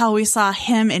wasn't until we saw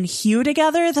him and Hugh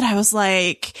together that I was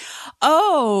like,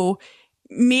 oh,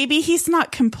 maybe he's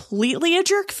not completely a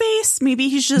jerk face. Maybe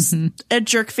he's just a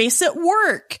jerk face at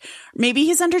work. Maybe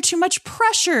he's under too much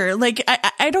pressure. Like,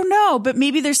 I don't know, but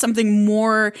maybe there's something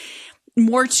more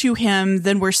to him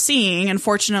than we're seeing.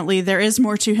 Unfortunately, there is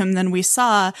more to him than we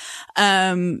saw.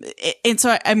 And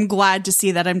so I'm glad to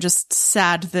see that. I'm just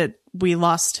sad that we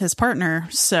lost his partner.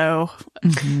 So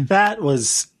that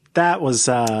was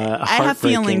I have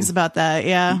feelings about that.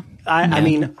 Yeah. I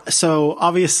mean, so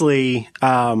obviously,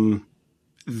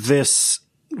 this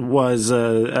was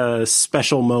a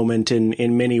special moment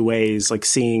in many ways, like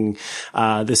seeing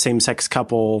the same-sex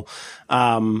couple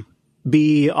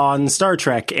be on Star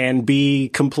Trek and be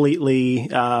completely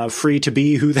free to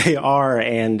be who they are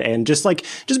and just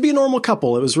be a normal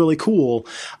couple. It was really cool.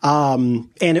 And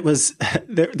it was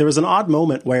there was an odd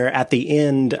moment where at the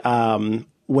end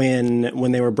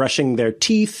when they were brushing their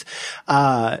teeth,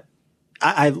 I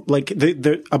like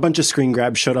a bunch of screen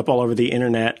grabs showed up all over the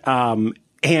internet.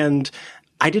 And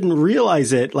I didn't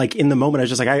realize it, like, in the moment. I was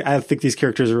just like, I think these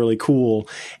characters are really cool.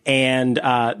 And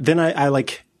then I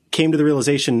came to the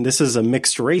realization this is a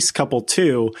mixed race couple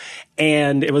too.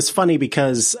 And it was funny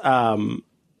because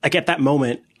like at that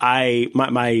moment,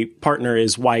 my partner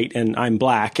is white and I'm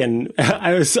black. And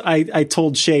I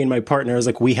told Shane, my partner, I was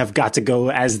like, we have got to go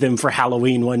as them for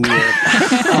Halloween one year.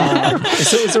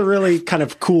 So it was a really kind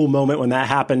of cool moment when that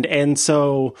happened. And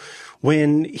so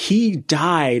when he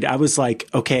died, I was like,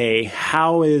 okay,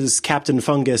 how is Captain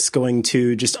Fungus going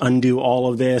to just undo all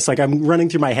of this? Like, I'm running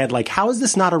through my head, like, how is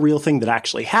this not a real thing that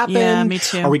actually happened? Yeah, me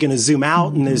too. Are we going to zoom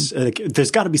out and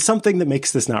there's got to be something that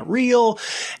makes this not real?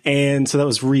 And so that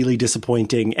was really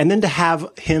disappointing. And then to have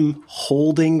him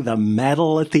holding the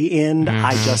medal at the end,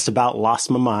 I just about lost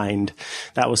my mind.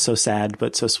 That was so sad,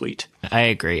 but so sweet. I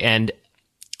agree. And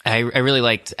I really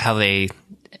liked how they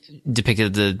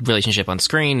depicted the relationship on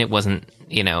screen. It wasn't,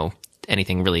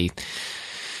 anything really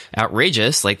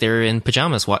outrageous. Like they're in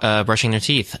pajamas, brushing their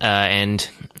teeth. And,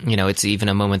 it's even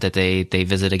a moment that they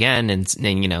visit again and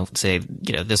say,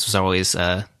 this was always,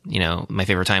 my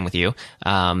favorite time with you.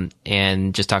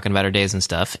 And just talking about our days and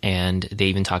stuff. And they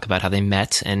even talk about how they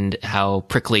met and how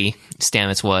prickly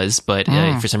Stamets was. But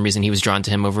for some reason he was drawn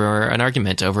to him over an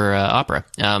argument over opera.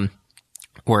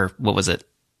 Or what was it?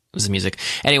 It was the music.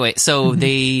 Anyway, so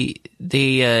they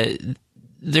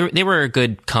were a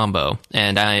good combo,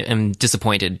 and I am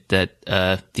disappointed that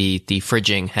the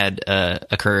fridging had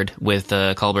occurred with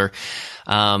Culber.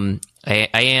 I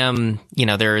am,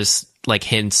 there's like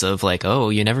hints of like, oh,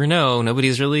 you never know,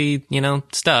 nobody's really,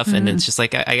 stuff, and it's just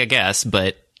like I guess,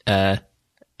 but I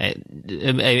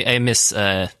miss.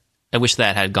 I wish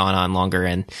that had gone on longer,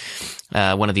 and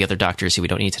one of the other doctors who we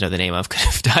don't need to know the name of could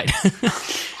have died.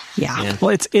 Yeah.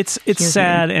 Well, it's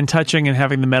sad and touching and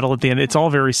having the medal at the end. It's all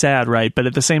very sad, right? But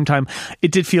at the same time,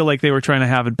 it did feel like they were trying to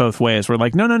have it both ways. We're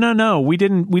like, no. We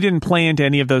didn't play into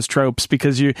any of those tropes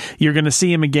because you're going to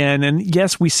see him again. And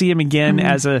yes, we see him again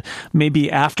as a maybe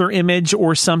after image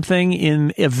or something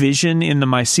in a vision in the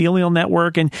mycelial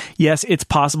network. And yes, it's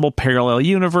possible parallel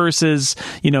universes.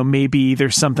 Maybe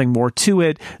there's something more to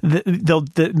it.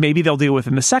 Maybe they'll deal with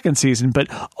in the second season. But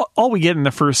all we get in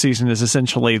the first season is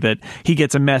essentially that he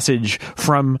gets a message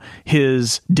from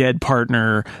his dead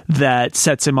partner that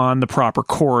sets him on the proper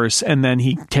course, and then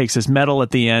he takes his medal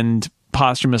at the end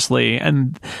posthumously,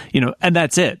 and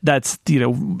that's it. That's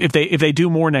if they do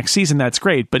more next season, that's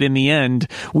great. But in the end,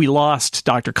 we lost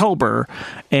Dr. Culber,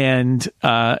 and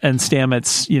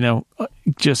Stamets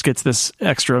just gets this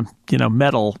extra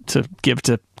medal to give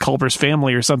to Culber's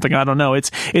family or something. I don't know. It's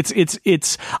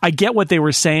I get what they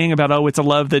were saying about, it's a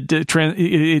love that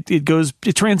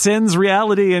it transcends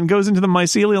reality and goes into the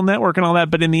mycelial network and all that.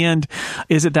 But in the end,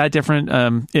 is it that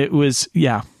different? It was,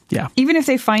 yeah. Yeah. Even if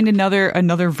they find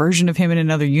another version of him in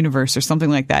another universe or something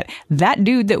like that, that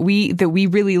dude that we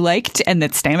really liked and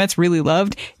that Stamets really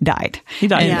loved died. He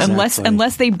died. And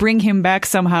unless they bring him back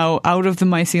somehow out of the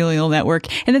mycelial network.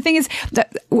 And the thing is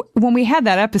that when we had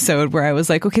that episode where I was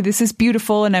like, okay, this is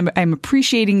beautiful, and I'm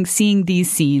appreciating seeing these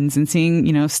scenes and seeing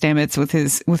Stamets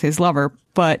with his lover.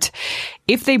 But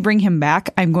if they bring him back,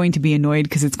 I'm going to be annoyed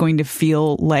because it's going to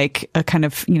feel like a kind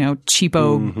of,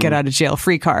 cheapo get out of jail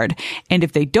free card. And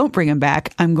if they don't bring him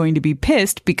back, I'm going to be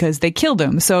pissed because they killed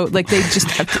him. So like they just,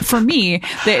 for me,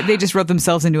 they just wrote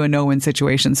themselves into a no-win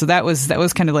situation. So that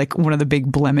was kind of like one of the big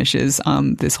blemishes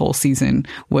on this whole season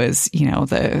was,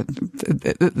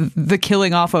 the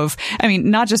killing off of,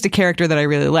 not just a character that I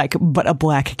really like, but a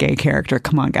black gay character.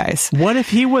 Come on, guys. What if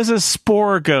he was a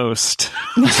spore ghost?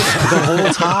 The whole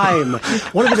time.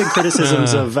 One of the big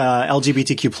criticisms of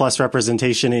LGBTQ plus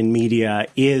representation in media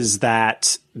is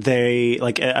that they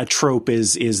like a trope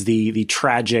is the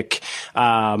tragic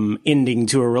ending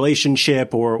to a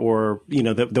relationship or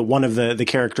the one of the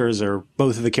characters or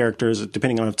both of the characters,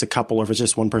 depending on if it's a couple or if it's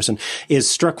just one person, is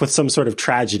struck with some sort of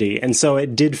tragedy. And so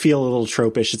it did feel a little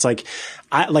tropish. It's like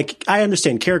I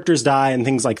understand characters die and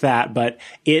things like that, but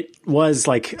it was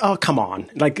like, oh, come on.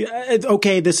 Like,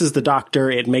 okay, this is the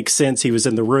doctor. It makes sense. He was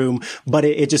in the room, but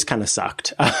it just kind of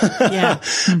sucked. Yeah.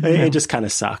 It just kind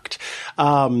of sucked.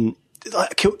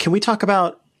 Can we talk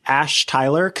about Ash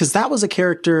Tyler? Because that was a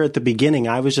character at the beginning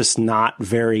I was just not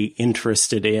very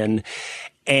interested in.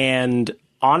 And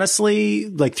honestly,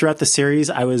 like throughout the series,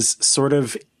 I was sort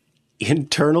of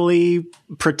internally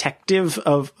protective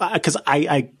of, because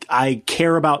I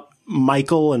care about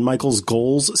Michael and Michael's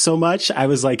goals so much. I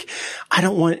was like, I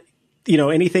don't want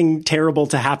anything terrible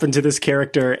to happen to this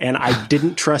character. And I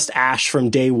didn't trust Ash from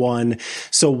day one.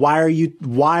 So why are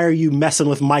you messing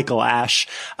with Michael, Ash?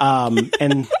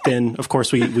 And then of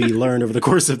course we learned over the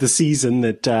course of the season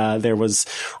that, there was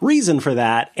reason for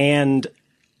that. And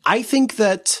I think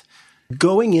that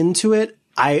going into it,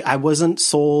 I wasn't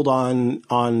sold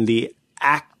on the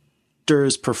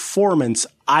actor's performance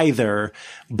either,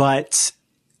 but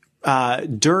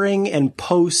during and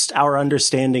post our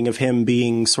understanding of him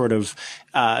being sort of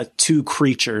two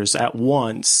creatures at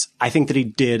once, I think that he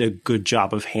did a good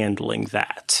job of handling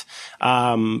that.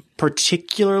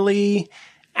 Particularly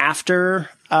after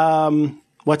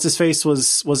what's his face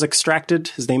was extracted.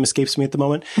 His name escapes me at the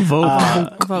moment.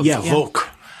 Volk. Volk.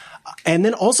 And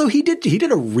then also he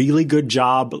did a really good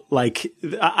job. Like,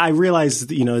 I realize,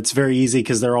 it's very easy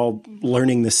because they're all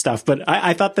learning this stuff, but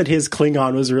I thought that his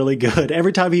Klingon was really good.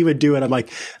 Every time he would do it, I'm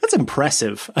like, that's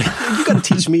impressive. You got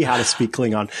to teach me how to speak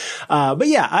Klingon. But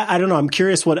yeah, I don't know. I'm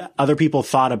curious what other people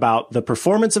thought about the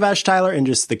performance of Ash Tyler and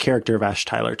just the character of Ash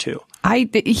Tyler too.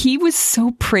 He was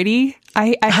so pretty.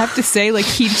 I have to say, like,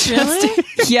 he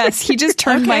just, yes, he just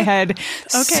turned my head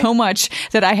so much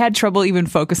that I had trouble even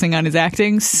focusing on his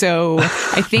acting. So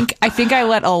I think I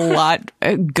let a lot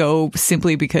go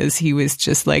simply because he was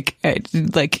just like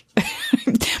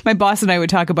my boss and I would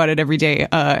talk about it every day,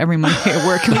 every Monday at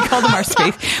work. And we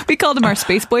called him our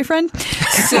space boyfriend.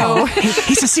 So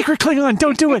he's a secret Klingon.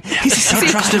 Don't do it. He's a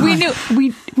secret.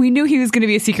 We knew he was going to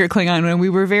be a secret Klingon, and we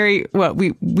were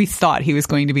we thought he was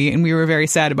going to be, and we were very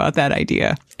sad about that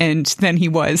idea. And then he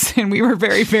was, and we were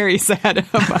very, very sad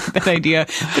about that idea.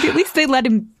 But at least they let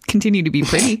him continue to be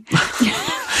pretty.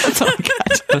 That's all I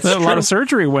got. A lot of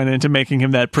surgery went into making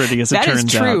him that pretty, as it turns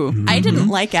out. That is true. I didn't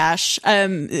like Ash.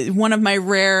 One of my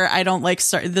rare I don't like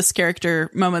this character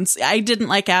moments. I didn't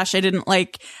like Ash.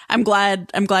 I'm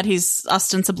glad he's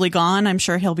ostensibly gone. I'm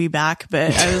sure he'll be back,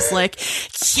 but I was like,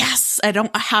 yes, I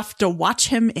don't have to watch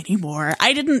him anymore.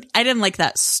 I didn't like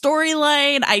that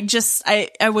storyline.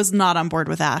 I was not on board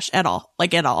with Ash at all.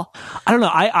 Like, at all. I don't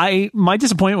know. My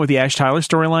disappointment with the Ash Tyler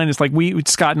storyline is, like,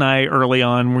 Scott and I early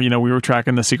on, we were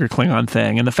tracking the secret Klingon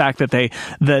thing, and the fact that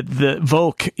the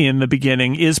Volk in the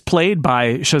beginning is played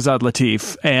by Shazad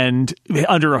Latif and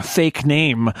under a fake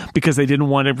name because they didn't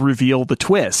want to reveal the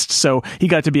twist. So he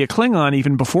got to be a Klingon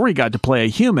even before he got to play a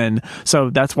human. So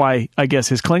that's why I guess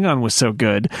his Klingon was so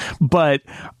good. But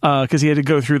because he had to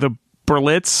go through the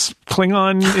Berlitz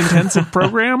Klingon intensive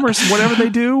program or whatever they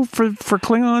do for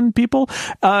Klingon people.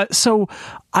 So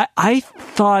I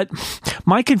thought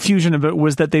my confusion of it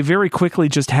was that they very quickly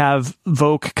just have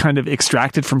Volk kind of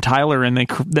extracted from Tyler, and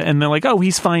they're like, oh,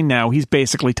 he's fine now. He's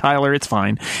basically Tyler. It's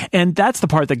fine. And that's the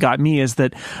part that got me, is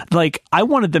that, like, I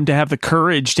wanted them to have the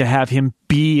courage to have him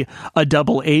be a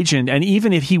double agent. And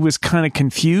even if he was kind of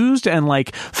confused and,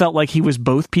 like, felt like he was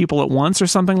both people at once or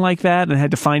something like that and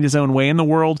had to find his own way in the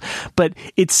world. But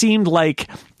it seemed like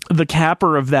the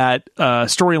capper of that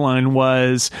storyline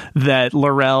was that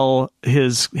L'Rell,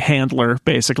 his handler,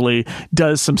 basically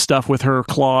does some stuff with her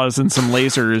claws and some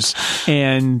lasers,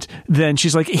 and then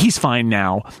she's like, he's fine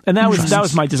now. And that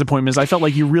was my disappointment, is I felt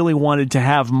like you really wanted to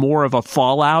have more of a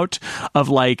fallout of,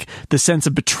 like, the sense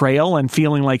of betrayal and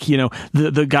feeling like,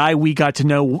 the guy we got to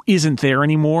know isn't there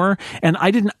anymore. And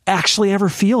I didn't actually ever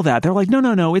feel that. They're like,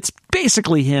 no, it's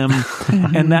basically him.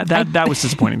 And that was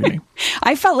disappointing to me.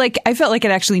 I felt like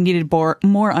it actually needed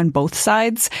more on both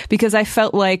sides, because I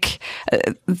felt like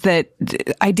that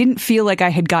I didn't feel like I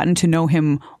had gotten to know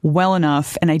him well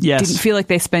enough, and I didn't feel like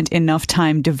they spent enough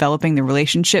time developing the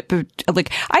relationship. But,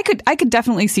 like, I could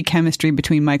definitely see chemistry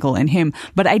between Michael and him,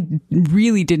 but I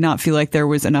really did not feel like there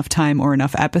was enough time or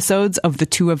enough episodes of the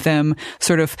two of them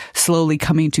sort of slowly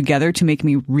coming together to make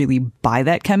me really buy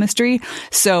that chemistry.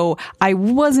 So I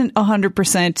wasn't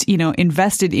 100%,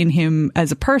 invested in him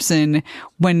as a person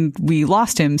when we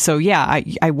lost him. So yeah,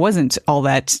 I wasn't all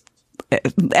that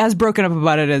as broken up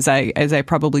about it as I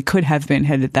probably could have been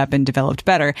had that been developed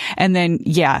better. And then,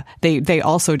 yeah, they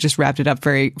also just wrapped it up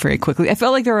very, very quickly. I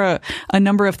felt like there were a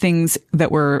number of things that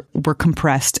were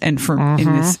compressed and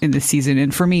in this season.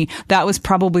 And for me, that was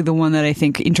probably the one that I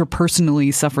think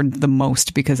interpersonally suffered the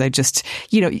most, because I just,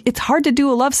 it's hard to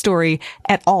do a love story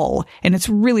at all. And it's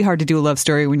really hard to do a love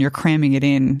story when you're cramming it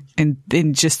in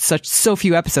just so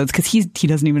few episodes, because he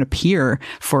doesn't even appear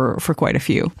for quite a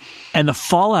few. And the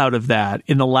fallout of that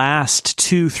in the last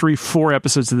 2, 3, 4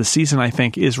 episodes of the season, I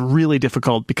think, is really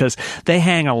difficult, because they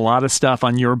hang a lot of stuff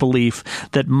on your belief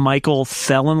that Michael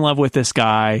fell in love with this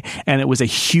guy, and it was a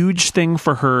huge thing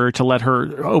for her to let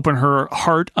her open her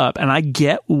heart up. And I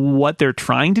get what they're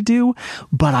trying to do,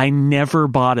 but I never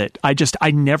bought it.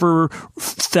 I never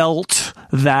felt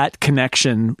that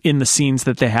connection in the scenes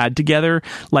that they had together.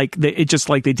 Like, they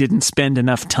didn't spend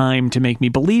enough time to make me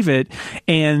believe it.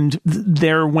 And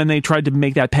when they tried to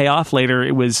make that pay off later,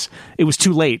 it was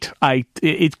too late.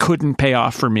 It couldn't pay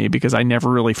off for me, because I never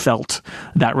really felt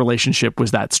that relationship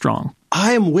was that strong.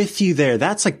 I am with you there.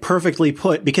 That's, like, perfectly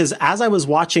put, because as I was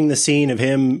watching the scene of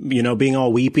him, being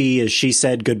all weepy as she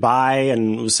said goodbye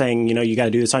and was saying, you got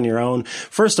to do this on your own.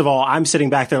 First of all, I'm sitting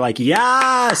back there like,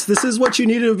 yes, this is what you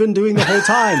need to have been doing the whole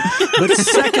time. But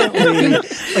secondly,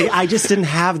 like, I just didn't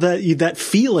have that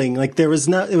feeling. Like, there was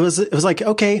no, it was like,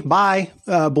 okay, bye,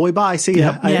 boy, bye, see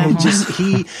ya. Yep.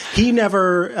 Yeah. he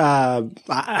never,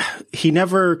 I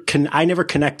never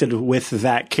connected with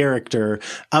that character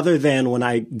other than when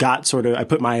I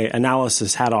put my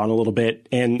analysis hat on a little bit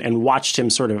and watched him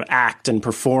sort of act and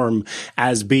perform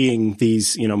as being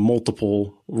these,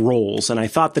 multiple roles. And I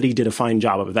thought that he did a fine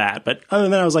job of that. But other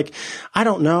than that, I was like, I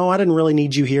don't know. I didn't really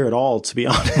need you here at all, to be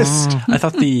honest. I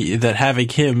thought that having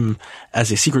him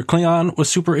as a secret Klingon was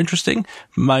super interesting.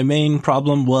 My main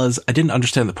problem was I didn't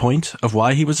understand the point of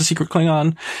why he was a secret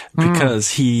Klingon,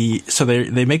 because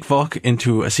they make Vulk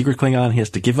into a secret Klingon. He has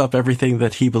to give up everything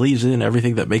that he believes in,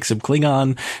 everything that makes him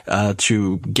Klingon,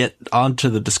 to get onto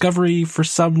the Discovery for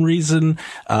some reason.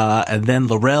 And then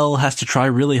L'Rell has to try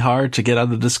really hard to get on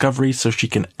the Discovery so she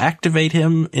can activate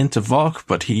him into Vulk,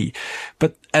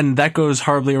 and that goes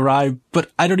horribly awry. But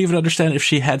I don't even understand if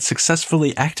she had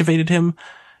successfully activated him,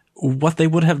 what they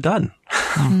would have done.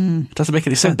 It doesn't make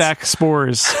any sense. Sent back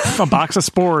spores. A box of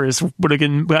spores would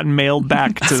have gotten mailed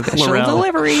back to L'Rell.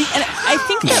 Delivery. And I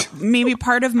think that maybe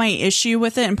part of my issue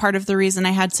with it and part of the reason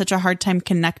I had such a hard time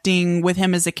connecting with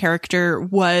him as a character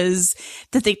was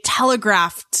that they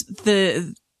telegraphed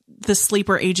the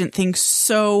sleeper agent thing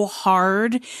so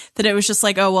hard that it was just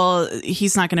like, oh, well,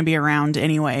 he's not going to be around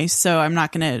anyway. So I'm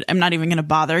not even going to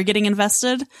bother getting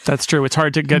invested. That's true. It's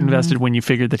hard to get invested when you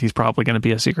figure that he's probably going to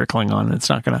be a secret Klingon. It's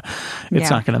not going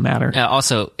to matter.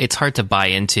 Also, it's hard to buy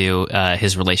into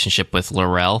his relationship with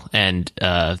L'Rell and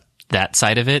that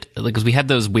side of it, because we had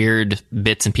those weird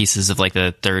bits and pieces of like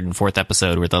the third and fourth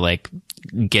episode where they're like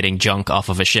getting junk off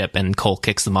of a ship and Cole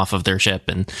kicks them off of their ship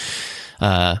and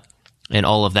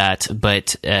all of that,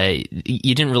 but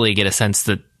you didn't really get a sense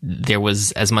that there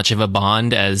was as much of a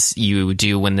bond as you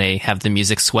do when they have the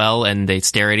music swell and they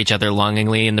stare at each other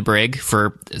longingly in the brig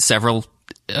for several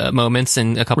moments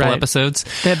in a couple episodes.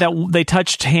 They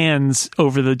touched hands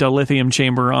over the dilithium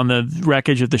chamber on the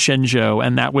wreckage of the Shenzhou,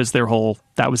 and that was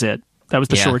it. That was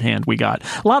the shorthand we got.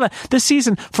 A lot of this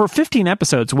season for 15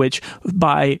 episodes, which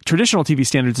by traditional TV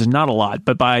standards is not a lot,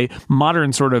 but by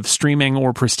modern sort of streaming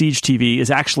or prestige TV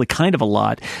is actually kind of a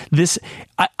lot.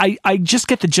 I just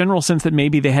get the general sense that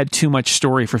maybe they had too much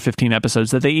story for 15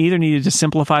 episodes, that they either needed to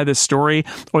simplify this story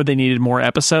or they needed more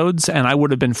episodes, and I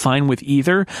would have been fine with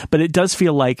either. But it does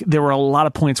feel like there were a lot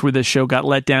of points where this show got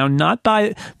let down, not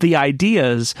by the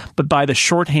ideas, but by the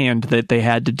shorthand that they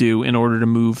had to do in order to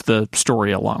move the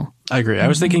story along. I agree. I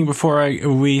was thinking before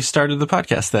we started the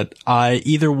podcast that I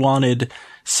either wanted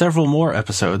several more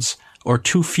episodes or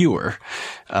two fewer,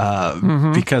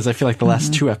 because I feel like the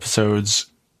last two episodes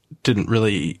didn't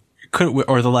really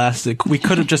we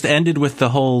could have just ended with the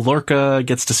whole Lorca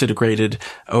gets disintegrated,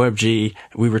 OMG,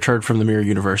 we returned from the mirror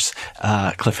universe,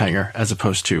 cliffhanger, as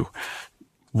opposed to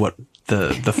what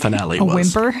the finale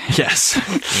was. A whimper? Yes.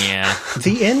 Yeah.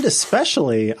 The end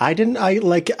especially.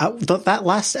 That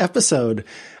last episode.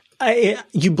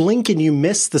 You blink and you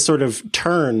miss the sort of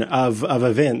turn of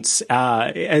events.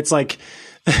 It's like,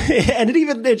 and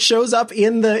it shows up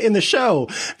in the show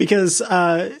because,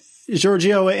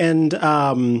 Giorgio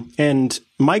and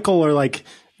Michael are like,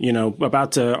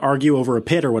 about to argue over a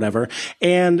pit or whatever.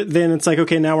 And then it's like,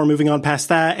 okay, now we're moving on past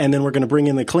that. And then we're going to bring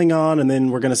in the Klingon. And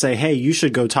then we're going to say, hey, you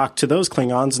should go talk to those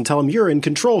Klingons and tell them you're in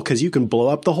control because you can blow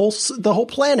up the whole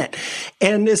planet.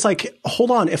 And it's like,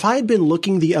 hold on. If I had been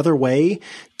looking the other way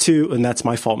and that's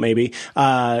my fault maybe,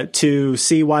 to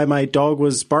see why my dog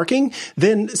was barking,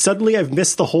 then suddenly I've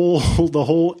missed the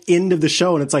whole end of the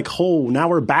show. And it's like, now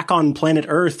we're back on planet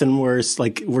Earth and we're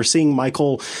seeing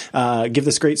Michael, give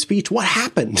this great speech. What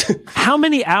happened? How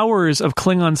many hours of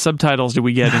Klingon subtitles did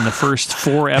we get in the first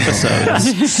 4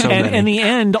 episodes? And in the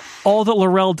end, all that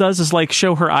L'Rell does is like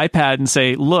show her iPad and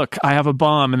say, look, I have a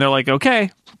bomb. And they're like,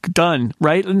 okay, done.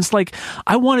 Right. And it's like,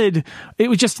 it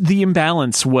was just the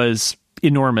imbalance was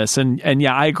enormous. And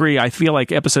yeah, I agree. I feel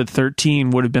like episode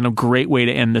 13 would have been a great way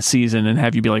to end the season and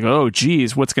have you be like, oh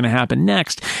geez, what's going to happen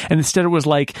next? And instead it was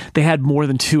like they had more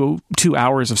than two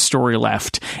hours of story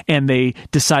left and they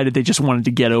decided they just wanted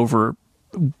to get over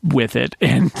with it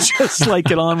and just like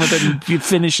get on with it and you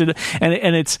finish it.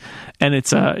 And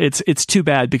it's too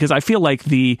bad because I feel like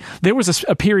there was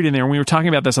a period in there, and we were talking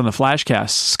about this on the Flashcast,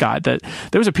 Scott, that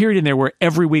there was a period in there where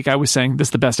every week I was saying this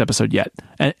is the best episode yet.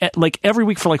 And like every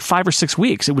week for like 5 or 6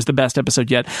 weeks, it was the best episode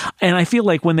yet. And I feel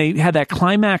like when they had that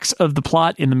climax of the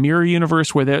plot in the mirror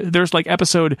universe where there's like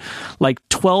episode like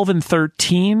 12 and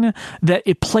 13, that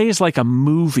it plays like a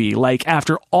movie. Like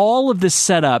after all of this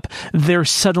setup, there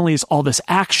suddenly is all this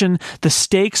action. The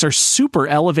stakes are super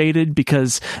elevated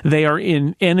because they are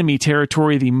in enemy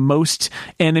territory, the most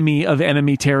enemy of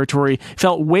enemy territory.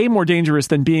 Felt way more dangerous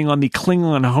than being on the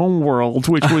Klingon homeworld,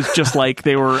 which was just like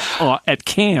they were at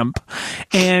camp.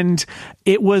 And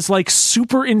it was like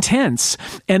super intense.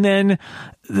 And then,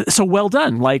 so well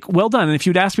done. And if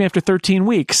you'd asked me after 13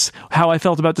 weeks how I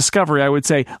felt about Discovery, I would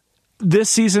say this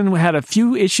season had a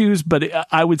few issues, but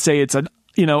I would say it's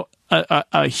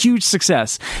a huge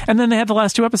success. And then they had the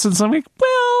last 2 episodes, and I'm like,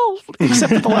 well,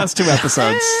 except for the last 2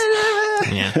 episodes.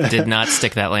 Yeah, did not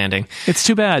stick that landing. It's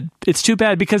too bad. It's too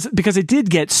bad because it did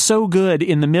get so good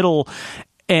in the middle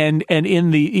and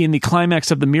in the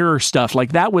climax of the mirror stuff.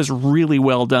 Like, that was really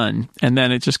well done, and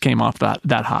then it just came off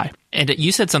that high. And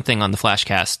you said something on the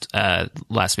Flashcast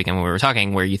last weekend when we were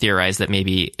talking, where you theorized that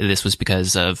maybe this was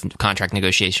because of contract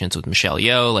negotiations with Michelle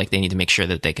Yeoh. Like, they need to make sure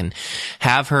that they can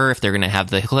have her if they're going to have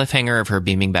the cliffhanger of her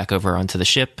beaming back over onto the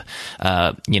ship.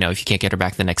 If you can't get her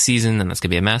back the next season, then that's going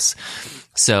to be a mess.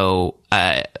 So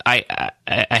I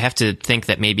have to think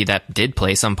that maybe that did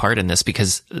play some part in this,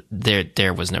 because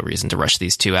there was no reason to rush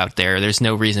these 2 out there. There's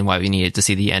no reason why we needed to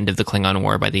see the end of the Klingon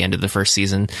War by the end of the first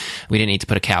season. We didn't need to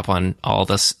put a cap on all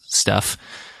this stuff.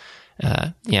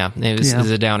 It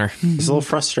was a downer. It's a little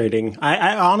frustrating.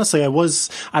 I honestly, I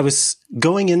was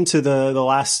going into the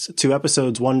last 2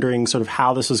 episodes wondering sort of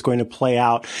how this was going to play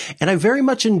out. And I very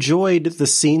much enjoyed the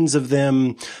scenes of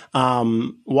them,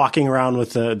 walking around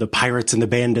with the pirates and the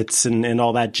bandits and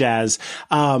all that jazz.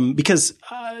 Because,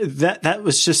 that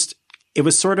was just, it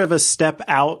was sort of a step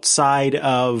outside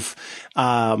of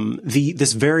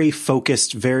this very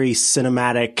focused, very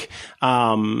cinematic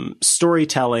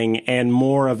storytelling, and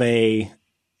more of it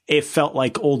felt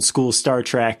like old school Star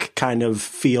Trek kind of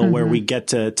feel, where we get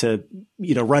to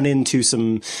run into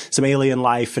some alien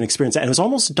life and experience that. And it was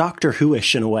almost Doctor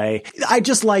Who-ish in a way. I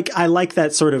like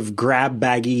that sort of grab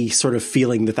baggy sort of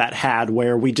feeling that had,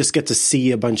 where we just get to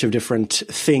see a bunch of different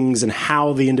things and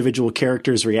how the individual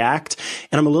characters react.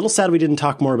 And I'm a little sad we didn't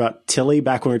talk more about Tilly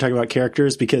back when we were talking about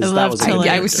characters, because that was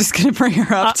I was just going to bring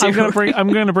her up too. I'm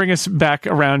going to bring us back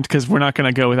around, because we're not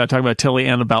going to go without talking about Tilly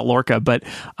and about Lorca. But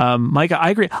Micah, I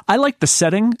agree. I like the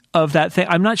setting of that thing.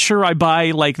 I'm not sure I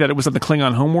buy like that it was in the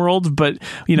Klingon homeworld, but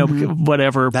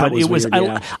whatever. That but was it was. Weird,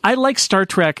 yeah. I like Star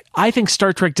Trek. I think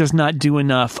Star Trek does not do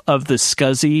enough of the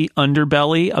scuzzy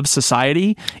underbelly of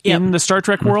society in the Star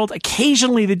Trek world.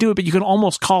 Occasionally they do it, but you can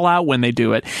almost call out when they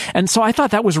do it. And so I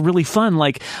thought that was really fun.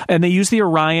 Like, and they use the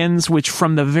Orions, which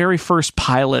from the very first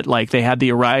pilot, like they had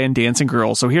the Orion dancing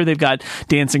girls. So here they've got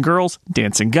dancing girls,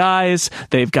 dancing guys.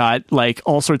 They've got like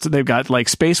all sorts of. They've got like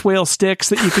space whale sticks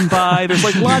that you can buy. There's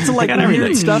like lots of like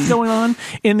weird stuff going on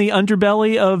in the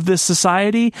underbelly of this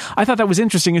society. I thought that was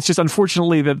interesting. It's just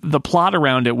unfortunately that the plot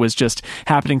around it was just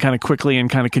happening kind of quickly and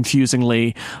kind of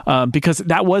confusingly, because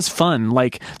that was fun.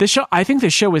 Like this show, I think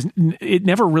this show it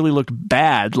never really looked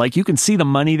bad. Like you can see the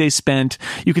money they spent,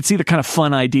 you could see the kind of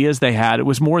fun ideas they had. It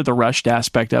was more the rushed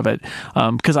aspect of it.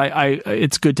 Because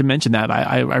it's good to mention that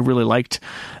I really liked.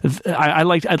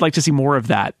 I'd like to see more of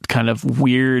that kind of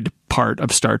weird part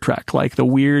of Star Trek, like the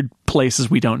weird places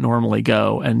we don't normally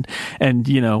go. And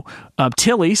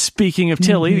Tilly, speaking of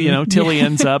Tilly, Tilly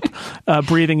ends up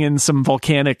breathing in some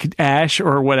volcanic ash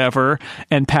or whatever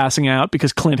and passing out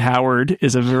because Clint Howard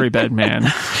is a very bad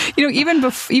man.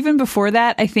 Even before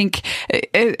that, I think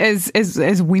as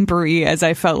whimpery as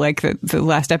I felt like the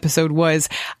last episode was,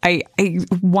 I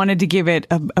wanted to give it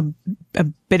a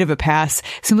bit of a pass,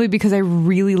 simply because I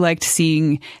really liked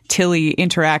seeing Tilly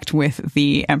interact with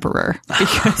the Emperor,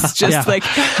 because just like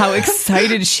how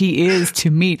excited she is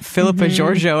to meet Philippa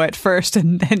Georgiou at first,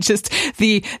 and then just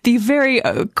the very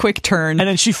quick turn, and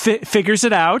then she figures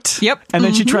it out. Yep, and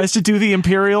then she tries to do the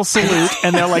Imperial salute,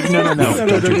 and they're like, no,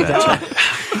 don't do that.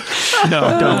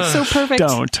 No, don't. So perfect.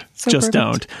 Don't. So just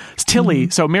perfect. Don't. Tilly,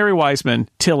 so Mary Wiseman,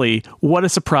 Tilly, what a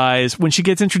surprise. When she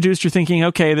gets introduced, you're thinking,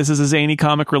 okay, this is a zany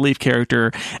comic relief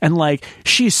character. And like,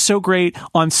 she's so great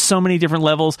on so many different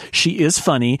levels. She is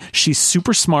funny. She's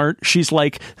super smart. She's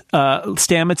like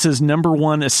Stamets' number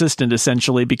one assistant,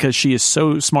 essentially, because she is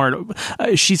so smart.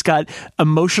 She's got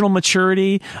emotional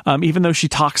maturity, even though she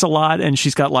talks a lot and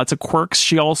she's got lots of quirks.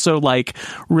 She also like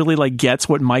really like gets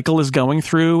what Michael is going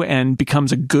through and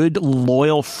becomes a good,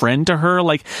 loyal friend to her.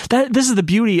 Like, this is the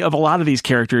beauty of a lot of these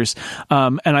characters,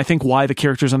 and I think why the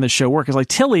characters on this show work is like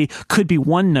Tilly could be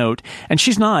one note, and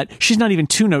she's not even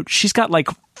two note. She's got like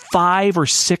 5 or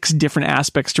 6 different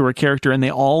aspects to her character, and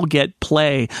they all get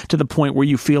play to the point where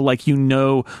you feel like you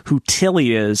know who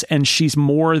Tilly is, and she's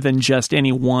more than just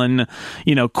any one,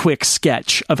 quick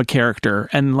sketch of a character.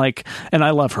 And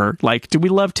I love her. Like, do we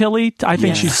love Tilly? I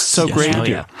think she's so great. Oh,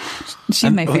 yeah.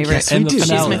 She's my favorite. Yes, and She's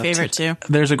my favorite too.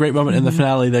 There's a great moment in the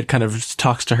finale that kind of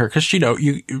talks to her, because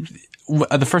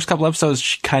the first couple episodes,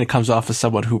 she kind of comes off as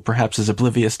someone who perhaps is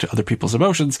oblivious to other people's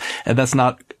emotions, and that's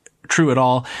not true at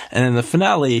all. And in the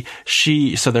finale,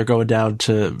 so they're going down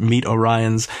to meet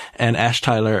Orions, and Ash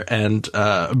Tyler and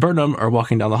Burnham are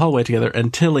walking down the hallway together,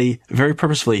 and Tilly very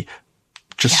purposefully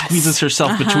just squeezes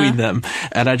herself between them.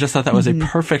 And I just thought that was a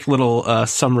perfect little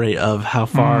summary of how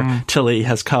far Tilly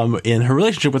has come in her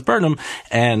relationship with Burnham,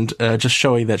 and just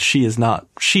showing that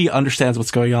she understands what's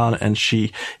going on, and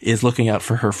she is looking out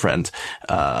for her friend.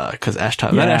 Because Ash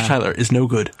Tyler is no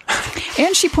good.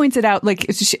 And she points it out,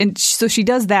 so she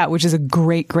does that, which is a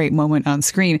great, great moment on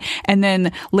screen. And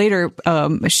then later,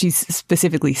 she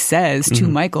specifically says to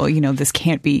Michael, this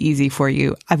can't be easy for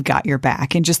you. I've got your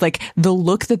back. And just like the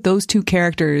look that those two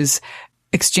characters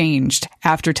exchanged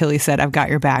after Tilly said, I've got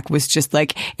your back, was just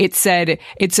like, it said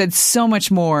so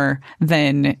much more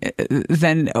than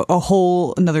a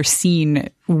whole another scene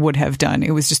would have done.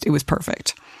 It was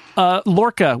perfect.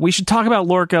 Lorca. We should talk about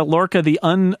Lorca. Lorca,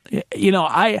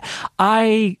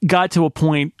 I got to a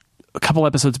point a couple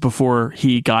episodes before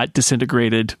he got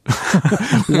disintegrated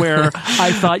where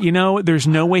I thought, there's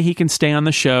no way he can stay on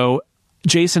the show.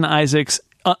 Jason Isaacs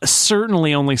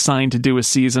certainly only signed to do a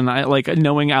season.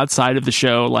 Knowing outside of the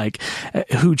show,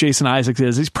 who Jason Isaacs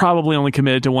is, he's probably only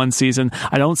committed to one season.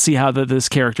 I don't see how this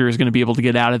character is going to be able to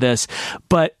get out of this.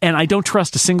 And I don't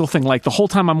trust a single thing. Like, the whole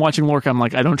time I'm watching Lorca, I'm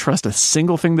like, I don't trust a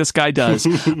single thing this guy does.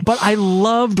 But I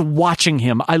loved watching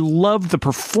him. I loved the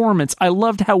performance. I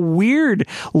loved how weird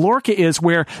Lorca is,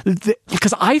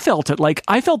 because I felt it.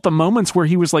 I felt the moments where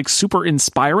he was super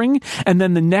inspiring, and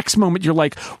then the next moment you're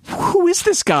like, who is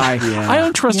this guy? Yeah. I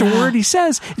don't trust a word he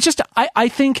says. It's just, I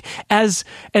think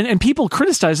and people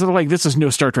criticize it, they're like, this is no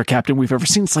Star Trek captain we've ever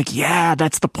seen. It's like, yeah,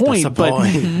 that's the point. But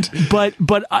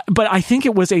I think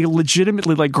it was a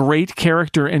legitimately great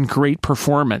character and great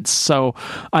performance. So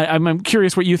I'm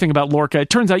curious what you think about Lorca. It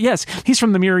turns out, yes, he's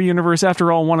from the Mirror Universe.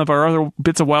 After all, one of our other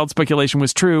bits of wild speculation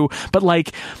was true. But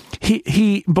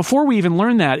he before we even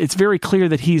learn that, it's very clear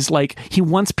that he's he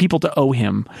wants people to owe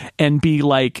him and be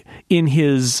in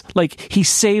his, he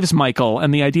saves Michael,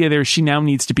 and the idea there, she now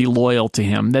needs to be loyal to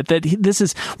him. That this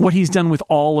is what he's done with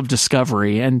all of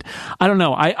Discovery. And I don't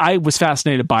know, I was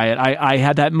fascinated by it. I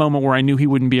had that moment where I knew he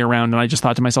wouldn't be around, and I just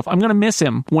thought to myself, I'm going to miss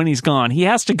him when he's gone. He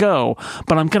has to go,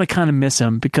 but I'm going to kind of miss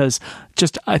him, because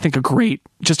I think a great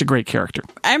character.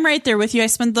 I'm right there with you. I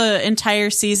spent the entire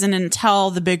season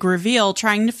until the big reveal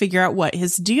trying to figure out what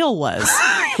his deal was.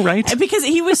 Right? Because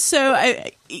he was so,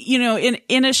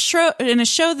 in a show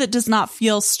that does not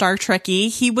feel Star Trek-y,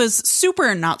 he was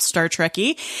super not Star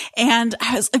Trek-y. And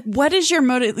I was like, what is your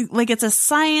motive? It's a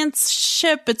science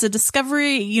ship. It's a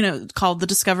Discovery, called the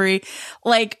Discovery.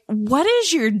 What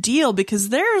is your deal? Because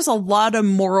there's a lot of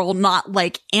moral, not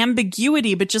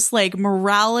ambiguity, but just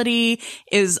morality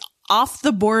is off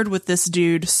the board with this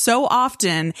dude so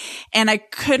often, and I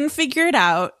couldn't figure it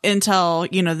out until,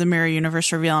 the Mirror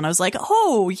Universe reveal, and I was like,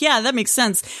 oh, yeah, that makes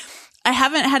sense. I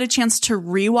haven't had a chance to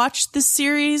rewatch this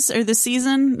series or this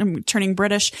season. I'm turning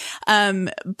British.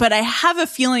 But I have a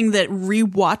feeling that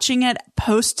rewatching it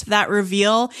post that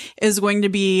reveal is going to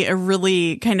be a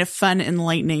really kind of fun,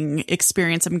 enlightening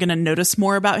experience. I'm going to notice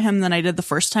more about him than I did the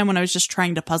first time when I was just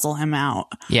trying to puzzle him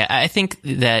out. Yeah, I think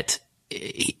that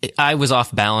I was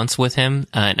off balance with him,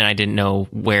 and I didn't know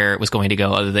where it was going to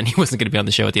go, other than he wasn't going to be on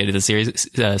the show at the end of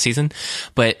the season.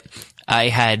 But I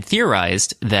had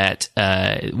theorized that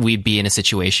we'd be in a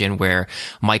situation where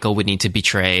Michael would need to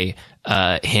betray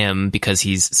him because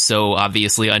he's so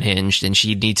obviously unhinged, and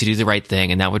she'd need to do the right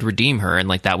thing, and that would redeem her, and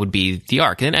that would be the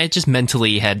arc. And I just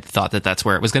mentally had thought that that's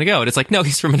where it was going to go. And it's like, no,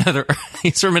 he's from another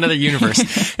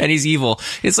universe, and he's evil.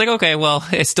 It's like, okay, well,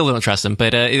 I still don't trust him,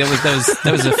 but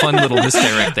that was a fun little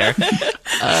mystery right there.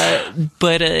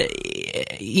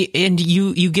 And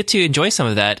you get to enjoy some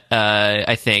of that,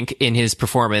 I think, in his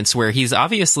performance, where he's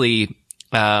obviously,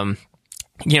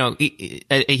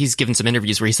 he's given some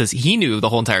interviews where he says he knew the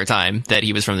whole entire time that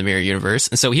he was from the Mirror Universe,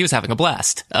 and so he was having a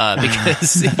blast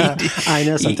because I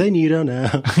know something you don't know.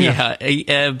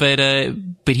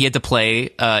 But he had to play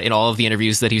in all of the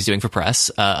interviews that he was doing for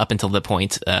press up until the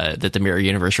point that the Mirror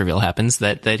Universe reveal happens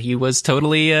that he was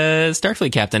totally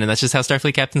Starfleet captain, and that's just how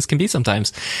Starfleet captains can be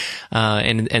sometimes.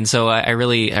 And so I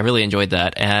really enjoyed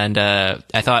that, and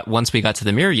I thought once we got to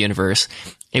the Mirror Universe,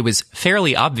 it was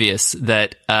fairly obvious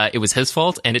that it was his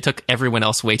fault, and it took everyone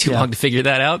else way too long to figure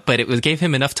that out. But it gave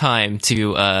him enough time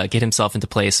to get himself into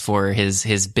place for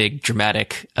his big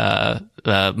dramatic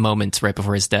moment right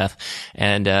before his death.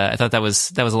 And I thought that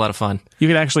was a lot of fun. You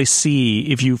could actually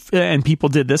see if you and people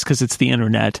did this because it's the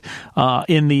internet.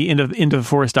 In the Into the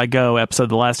Forest I Go episode,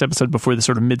 the last episode before the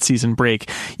sort of mid-season break,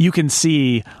 you can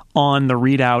see on the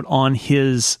readout on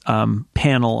his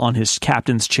panel on his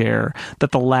captain's chair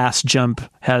that the last jump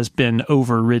has been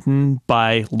overridden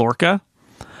by Lorca.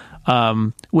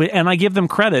 And I give them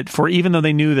credit for, even though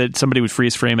they knew that somebody would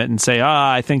freeze frame it and say,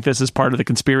 I think this is part of the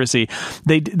conspiracy,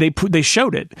 they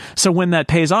showed it. So when that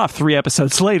pays off 3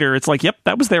 episodes later, it's like, yep,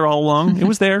 that was there all along. It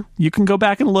was there. You can go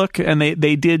back and look. And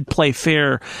they did play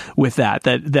fair with that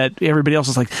everybody else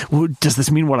was like, well, does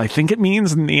this mean what I think it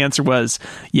means? And the answer was,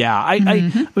 yeah. I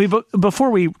mean,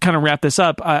 before we kind of wrap this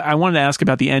up, I wanted to ask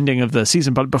about the ending of the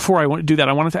season. But before I do that,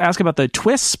 I wanted to ask about the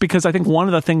twists, because I think one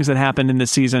of the things that happened in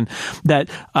this season that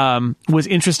was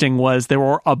interesting was there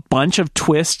were a bunch of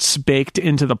twists baked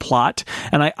into the plot,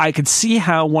 and I could see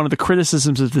how one of the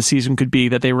criticisms of the season could be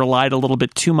that they relied a little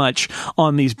bit too much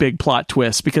on these big plot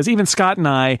twists, because even Scott and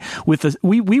I,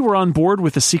 we were on board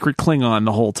with the secret Klingon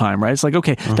the whole time, right? It's like,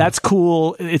 okay, that's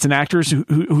cool. It's an actor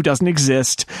who doesn't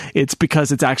exist. It's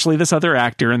because it's actually this other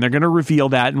actor, and they're going to reveal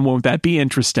that, and won't that be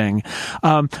interesting?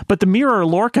 But the Mirror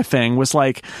Lorca thing was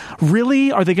like,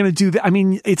 really? Are they going to do that? I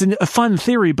mean, it's a fun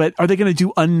theory, but are they going to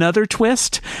do another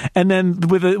twist? And then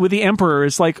with the Emperor,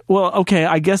 it's like, well, okay,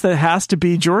 I guess that has to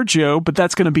be Giorgio, but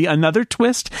that's going to be another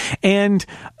twist. And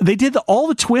they did all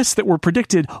the twists that were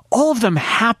predicted. All of them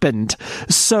happened.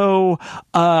 So,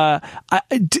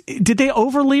 did they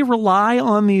overly rely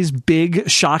on these big,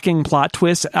 shocking plot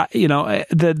twists? Like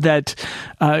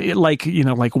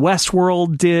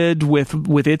Westworld did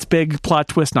with its big plot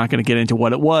twist. Not going to get into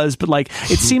what it was, but like,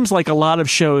 it seems like a lot of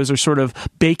shows are sort of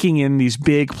baking in these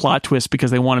big plot twists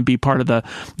because they want to be part of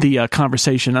the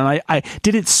conversation. And I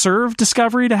did it serve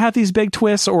Discovery to have these big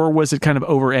twists, or was it kind of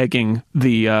over egging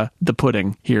the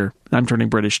pudding here? I'm turning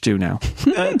British too now.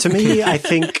 To me, I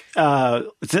think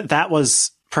that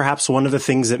was perhaps one of the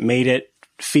things that made it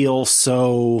feel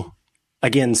so,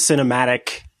 again,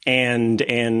 cinematic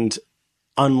and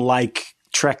unlike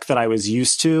Trek that I was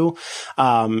used to.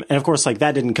 And of course, like,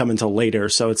 that didn't come until later,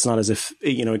 so it's not as if,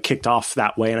 it kicked off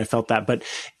that way, and I felt that. But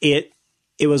it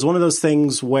was one of those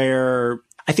things where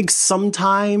I think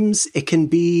sometimes it can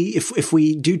be, if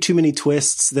we do too many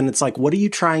twists, then it's like, what are you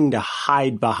trying to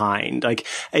hide behind? Like,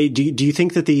 do you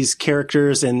think that these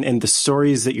characters and the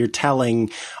stories that you're telling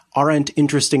aren't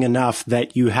interesting enough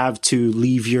that you have to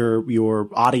leave your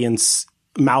audience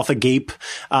mouth agape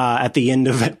at the end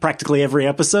of practically every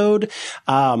episode?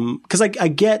 Because I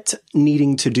get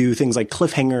needing to do things like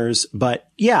cliffhangers, but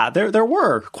yeah, there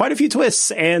were quite a few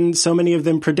twists, and so many of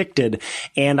them predicted,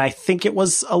 and I think it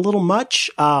was a little much.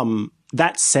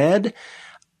 That said,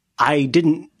 I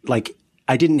didn't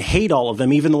hate all of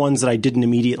them, even the ones that I didn't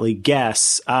immediately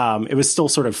guess. It was still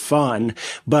sort of fun,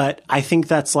 but I think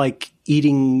that's like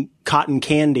eating cotton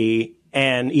candy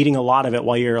and eating a lot of it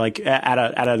while you're like at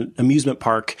an amusement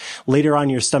park. Later on,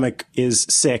 your stomach is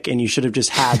sick, and you should have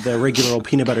just had the regular old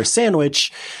peanut butter sandwich,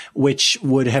 which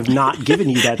would have not given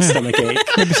you that stomach ache.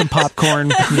 Maybe some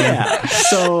popcorn. Yeah.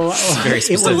 So very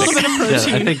specific. It was a little bit of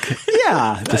protein.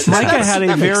 I think Micah had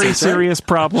a very serious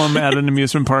problem at an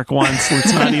amusement park once.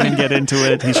 Let's not even get into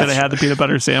it. He should have had the peanut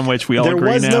butter sandwich. We all agree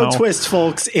now. There was no twist,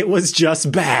 folks. It was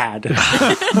just bad.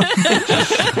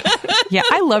 Yeah,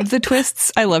 I loved the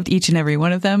twists. I loved each and every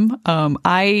one of them. When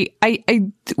I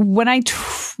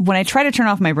try to turn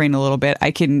off my brain a little bit,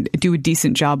 I can do a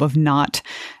decent job of not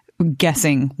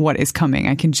guessing what is coming.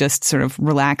 I can just sort of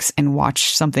relax and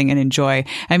watch something and enjoy.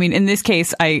 I mean, in this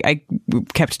case, I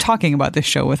kept talking about this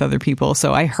show with other people,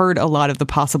 so I heard a lot of the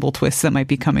possible twists that might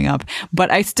be coming up,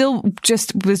 but I still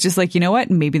was just like, you know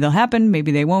what? Maybe they'll happen.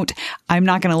 Maybe they won't. I'm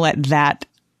not going to let that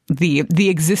the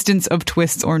existence of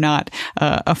twists or not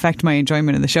affect my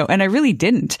enjoyment of the show, and I really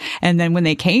didn't. And then when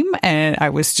they came, and I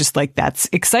was just like, that's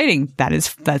exciting.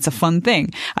 That's a fun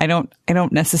thing. I don't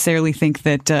necessarily think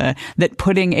that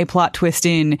putting a plot twist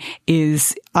in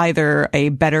is either a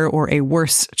better or a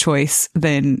worse choice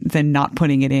than not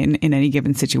putting it in any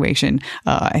given situation.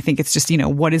 I think it's just,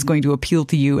 what is going to appeal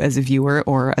to you as a viewer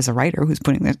or as a writer who's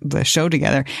putting the show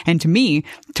together. And to me,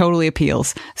 totally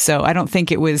appeals. So I don't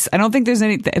think there's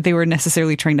they were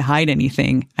necessarily trying to hide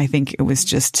anything. I think it was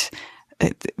just,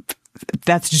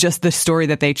 that's just the story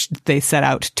that they set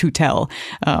out to tell,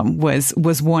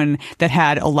 was one that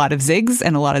had a lot of zigs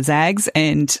and a lot of zags,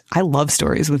 and I love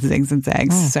stories with zigs and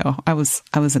zags. So I was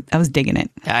digging it.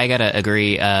 I gotta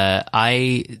agree.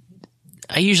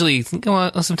 usually think,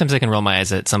 well, sometimes I can roll my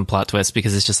eyes at some plot twists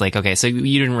because it's just like, okay, so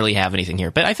you didn't really have anything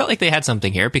here. But I felt like they had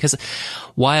something here because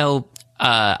while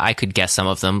I could guess some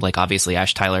of them, like obviously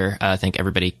Ash Tyler, I think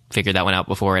everybody figured that one out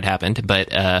before it happened,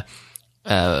 but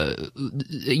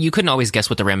you couldn't always guess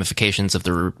what the ramifications of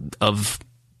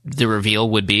the reveal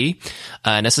would be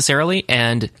necessarily.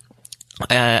 And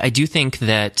I do think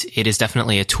that it is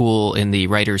definitely a tool in the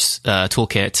writer's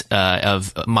toolkit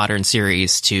of modern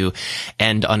series to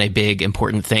end on a big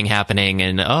important thing happening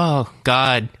and, oh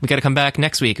God, we got to come back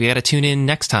next week. We got to tune in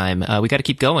next time. We got to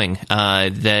keep going.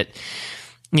 That,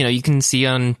 you know, you can see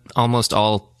on almost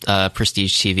all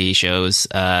prestige TV shows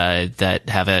that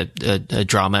have a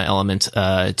drama element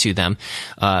to them,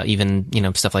 even, you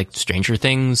know, stuff like Stranger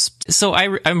Things. So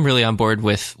I'm really on board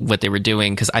with what they were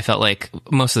doing because I felt like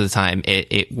most of the time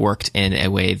it worked in a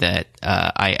way that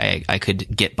I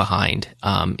could get behind,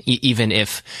 even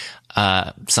if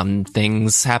some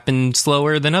things happened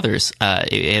slower than others.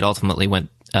 It ultimately went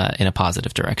in a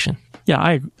positive direction.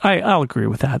 Yeah, I'll agree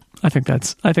with that. I think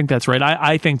that's right.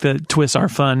 I think the twists are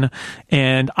fun,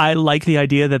 and I like the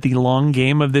idea that the long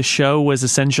game of this show was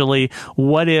essentially,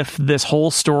 what if this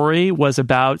whole story was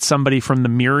about somebody from the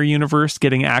mirror universe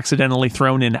getting accidentally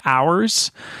thrown in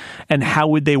ours, and how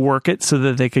would they work it so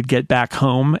that they could get back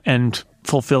home and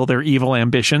fulfill their evil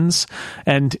ambitions?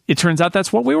 And it turns out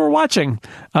that's what we were watching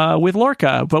with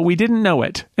Lorca, but we didn't know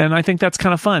it. And I think that's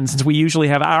kind of fun, since we usually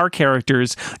have our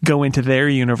characters go into their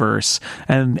universe,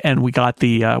 and we got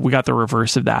the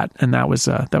reverse of that, and that was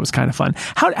kind of fun.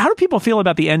 How do people feel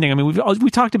about the ending? I mean, we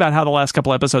talked about how the last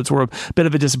couple episodes were a bit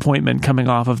of a disappointment, coming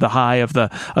off of the high of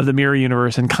the mirror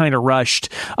universe and kind of rushed.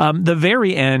 The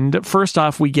very end, first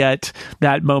off, we get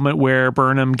that moment where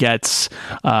Burnham gets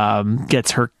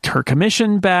her commission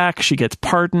back. She gets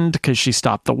pardoned because she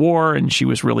stopped the war and she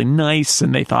was really nice,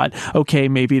 and they thought, okay,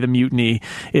 maybe the mutiny,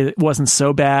 it wasn't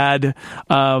so bad.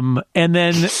 And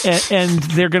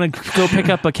they're going to go pick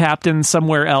up a captain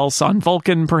somewhere else on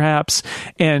Vulcan, perhaps.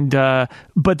 And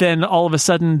but then all of a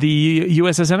sudden the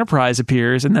USS Enterprise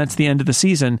appears, and that's the end of the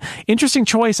season. Interesting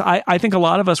choice. I think a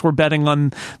lot of us were betting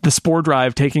on the spore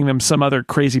drive taking them some other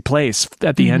crazy place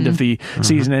at the end of the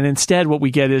season, and instead what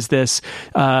we get is this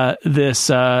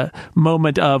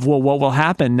moment of, well, what will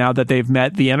happen now that they've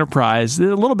met the Enterprise?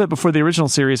 A little bit before the original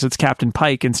series, it's Captain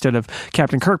Pike instead of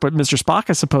Captain Kirk, but Mr. Spock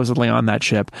is supposedly on that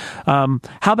ship. How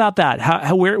about that?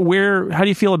 How do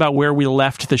you feel about where we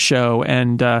left the show?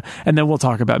 And then we'll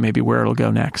talk about maybe where it'll go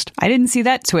next. I didn't see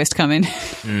that twist coming.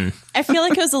 I feel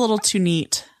like it was a little too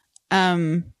neat.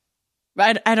 I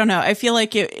don't know. I feel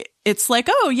like it's like,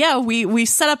 oh yeah, we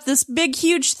set up this big,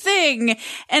 huge thing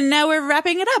and now we're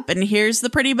wrapping it up, and here's the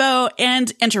pretty bow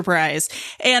and Enterprise.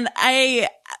 And I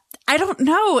don't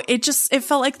know. It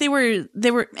felt like they were,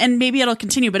 and maybe it'll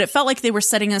continue, but it felt like they were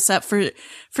setting us up for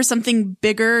something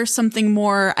bigger, something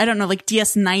more, I don't know, like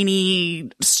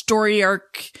DS90 story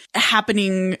arc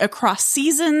happening across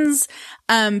seasons.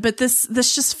 But this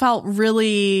just felt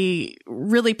really,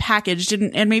 really packaged,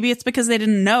 and maybe it's because they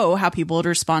didn't know how people would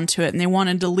respond to it, and they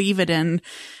wanted to leave it in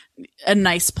a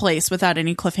nice place without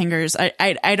any cliffhangers.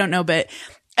 I don't know, but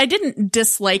I didn't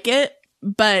dislike it,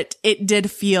 but it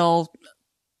did feel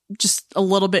just a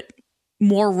little bit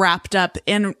more wrapped up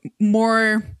and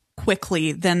more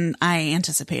quickly than I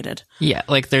anticipated. Yeah,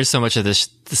 like there's so much of the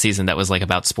season that was like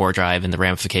about spore drive and the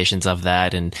ramifications of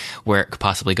that and where it could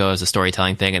possibly go as a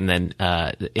storytelling thing, and then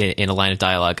in a line of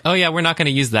dialogue, oh yeah, we're not going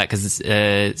to use that because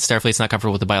Starfleet's not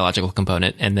comfortable with the biological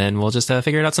component, and then we'll just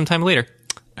figure it out sometime later.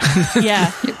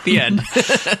 Yeah. The end.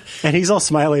 And he's all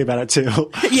smiley about it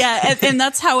too. Yeah, and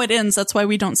that's how it ends. That's why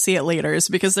we don't see it later, is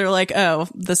because they're like, oh,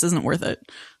 this isn't worth it.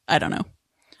 I don't know.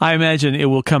 I imagine it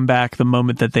will come back the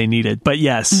moment that they need it. But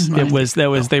yes,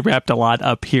 they wrapped a lot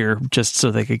up here just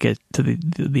so they could get to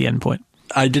the end point.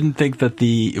 I didn't think that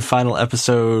the final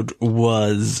episode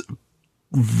was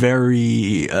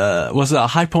was a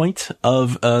high point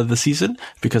of the season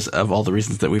because of all the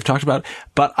reasons that we've talked about.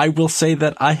 But I will say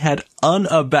that I had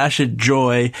unabashed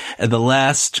joy at the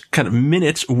last kind of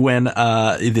minute when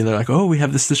they're like, oh, we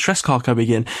have this distress call coming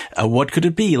in. What could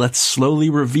it be? Let's slowly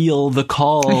reveal the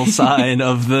call sign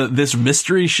of this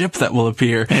mystery ship that will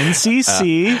appear.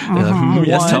 NCC.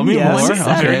 Yes, tell me more.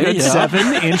 Very good. Yeah.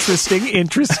 7.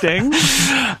 Interesting.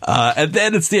 And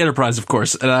then it's the Enterprise, of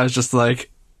course. And I was just like,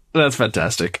 that's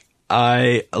fantastic.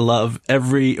 I love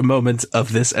every moment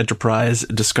of this Enterprise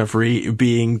Discovery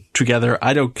being together.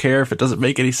 I don't care if it doesn't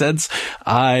make any sense.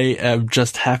 I am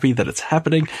just happy that it's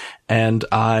happening. And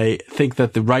I think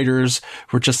that the writers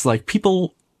were just like,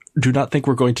 people do not think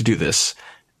we're going to do this.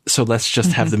 So let's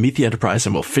just have them meet the Enterprise,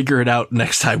 and we'll figure it out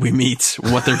next time we meet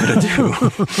what they're going to do.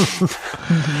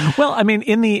 Well, I mean,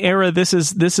 in the era, this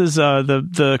is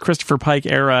the Christopher Pike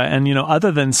era, and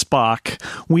other than Spock,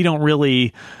 we don't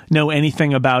really know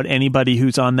anything about anybody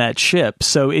who's on that ship.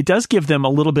 So it does give them a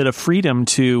little bit of freedom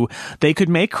to. They could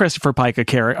make Christopher Pike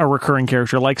a recurring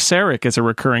character, like Sarek is a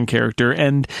recurring character,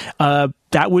 and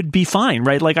that would be fine,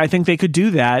 right? Like, I think they could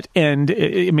do that. And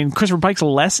I mean, Christopher Pike's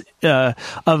less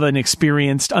of an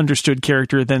experienced, understood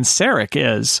character than Sarek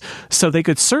is. So they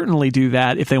could certainly do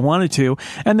that if they wanted to.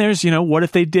 And there's, what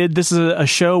if they did, this is a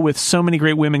show with so many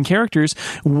great women characters.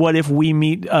 What if we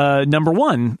meet number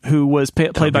one, who was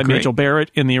played by Majel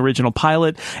Barrett in the original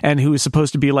pilot, and who is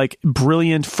supposed to be like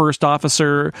brilliant first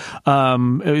officer,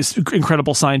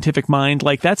 incredible scientific mind.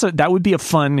 Like, that would be a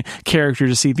fun character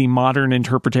to see the modern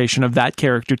interpretation of that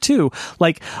character too.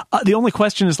 Like, the only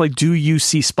question is, like, do you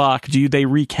see Spock? Do they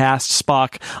recast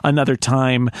Spock another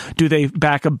time? Do they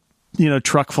back a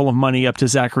truck full of money up to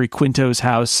Zachary Quinto's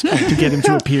house to get him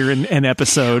to appear in an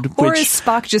episode? Or is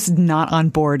Spock just not on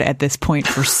board at this point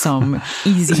for some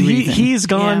easy reason? He's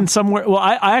gone somewhere. Well,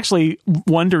 I actually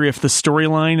wonder if the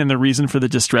storyline and the reason for the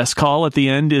distress call at the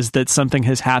end is that something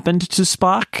has happened to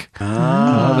Spock.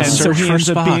 And so he ends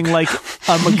up being like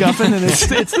a MacGuffin, and it's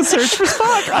the search for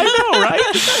Spock. I know,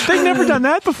 right? They've never done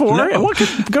that before. No. What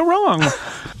could go wrong?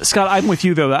 Scott, I'm with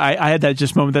you, though. I had that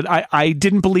just moment that I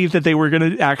didn't believe that they were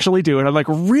going to actually do it. I'm like,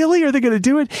 really? Are they going to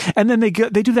do it? And then they do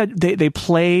that. They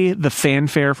play the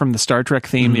fanfare from the Star Trek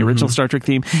theme, the original Star Trek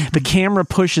theme. The camera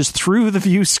pushes through the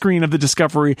view screen of the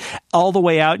Discovery all the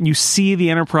way out, and you see the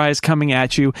Enterprise coming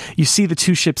at you. You see the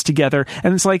two ships together,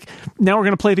 and it's like, now we're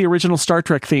going to play the original Star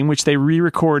Trek theme, which they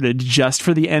re-recorded just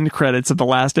for the end credits of the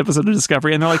last episode of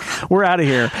Discovery. And they're like, we're out of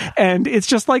here. And it's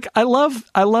just like, I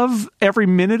love every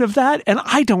minute of that. And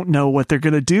I don't know what they're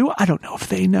going to do. I don't know if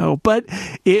they know, but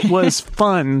it was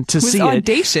fun to see it.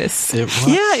 Audacious. It was.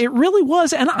 Yeah, it really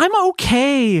was. And I'm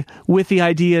okay with the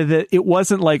idea that it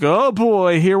wasn't like, oh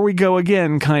boy, here we go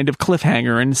again kind of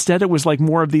cliffhanger. Instead, it was like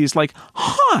more of these like,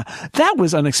 that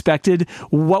was unexpected.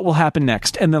 What will happen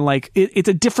next? And then like, it's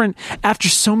a different, after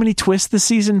so many twists this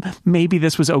season, maybe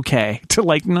this was okay to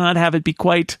like not have it be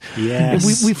quite,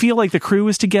 we feel like the crew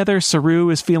is together. Saru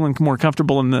is feeling more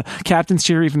comfortable in the captain's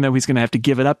chair, even though he's going to have to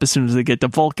give it up as soon as they get to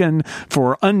Vulcan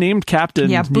for unnamed captain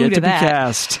yet to be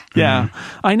cast. Yeah,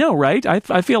 I know, right?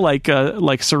 I feel like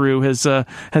Saru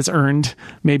has earned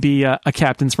maybe a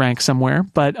captain's rank somewhere,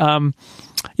 but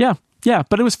yeah,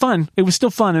 but it was fun. It was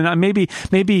still fun, and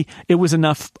maybe it was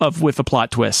enough with the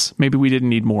plot twists. Maybe we didn't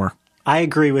need more. I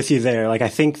agree with you there. Like, I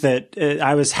think that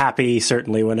I was happy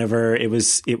certainly whenever it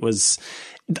was.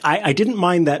 I didn't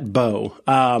mind that bow.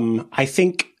 I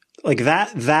think like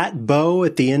that bow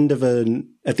at the end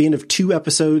of two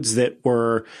episodes that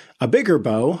were a bigger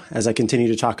bow, as I continue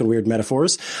to talk in weird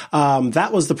metaphors, that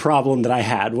was the problem that I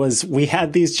had, was we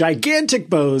had these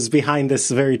gigantic bows behind this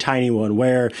very tiny one,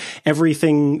 where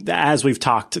everything, as we've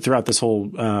talked throughout this whole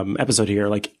episode here,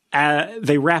 like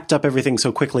they wrapped up everything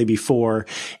so quickly before.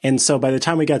 And so by the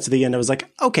time we got to the end, I was like,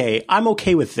 okay, I'm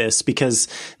okay with this, because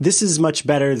this is much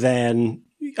better than,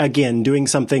 again, doing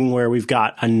something where we've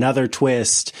got another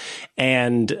twist,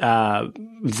 and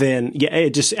then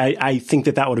I think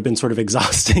that would have been sort of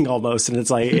exhausting almost. And it's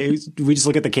like we just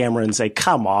look at the camera and say,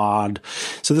 "Come on!"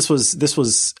 So this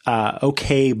was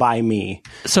okay by me.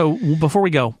 So before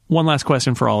we go, one last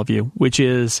question for all of you, which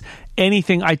is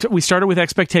anything. We started with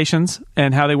expectations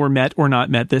and how they were met or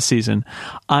not met this season.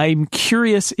 I'm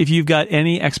curious if you've got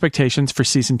any expectations for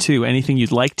season 2. Anything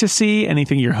you'd like to see?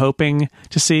 Anything you're hoping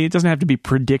to see? It doesn't have to be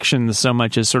predictions so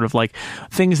much as sort of like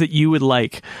things that you would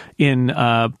like in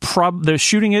they're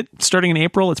shooting it starting in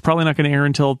April. It's probably not going to air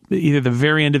until either the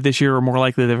very end of this year or more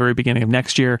likely the very beginning of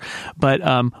next year. But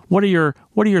what are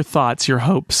your thoughts, your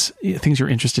hopes, things you're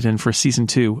interested in for season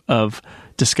 2 of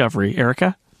Discovery?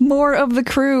 Erica? More of the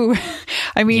crew.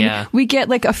 I mean, we get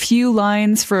like a few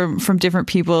lines from different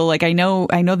people. Like I know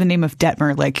the name of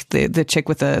Detmer, like the chick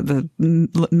with the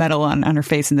metal on her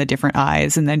face and the different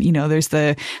eyes. And then, there's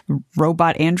the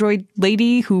robot android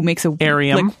lady who makes a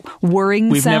Ariam. Like whirring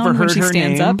We've sound never heard when she her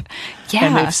stands name. up. Yeah.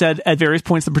 And they've said at various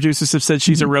points, the producers have said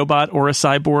she's a robot or a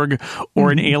cyborg or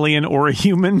an alien or a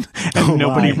human. And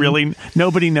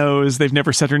nobody knows. They've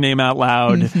never said her name out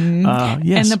loud. Yes,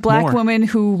 and the black woman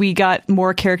who we got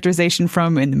more characterization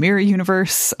from in the Mirror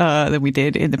universe than we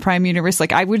did in the Prime universe.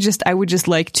 Like I would just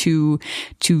like to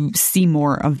see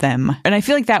more of them. And I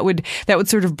feel like that would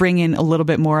sort of bring in a little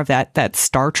bit more of that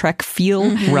Star Trek feel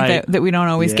that we don't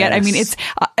always get. I mean, it's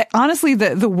honestly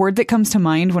the word that comes to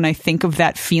mind when I think of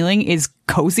that feeling is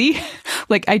cozy.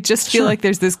 Like, I just feel like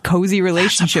there's this cozy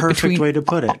relationship between way to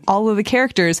put it. all of the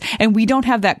characters, and we don't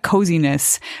have that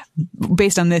coziness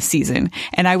based on this season.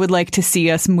 And I would like to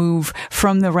see us move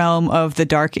from the realm of the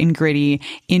dark and gritty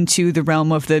into the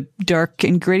realm of the dark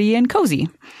and gritty and cozy.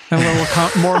 And a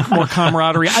little more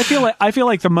camaraderie. I feel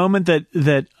like the moment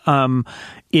that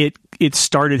it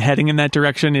started heading in that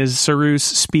direction is Saru's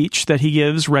speech that he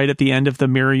gives right at the end of the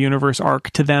Mirror Universe arc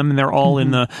to them, and they're all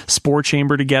in the spore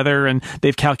chamber together, and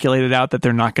they've calculated out that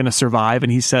they're not going to survive.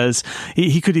 And he says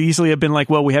he could easily have been like,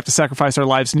 well, we have to sacrifice our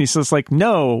lives, and he says like,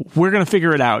 no, we're going to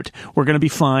figure it out. We're going to be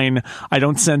fine. I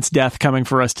don't sense death coming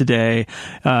for us today.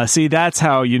 See, that's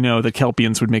how you know the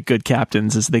Kelpians would make good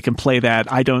captains, is they can play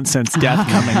that I don't sense death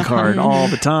coming card all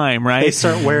the time, right? They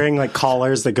start wearing like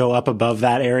collars that go up above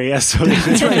that area, so they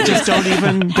just don't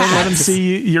let them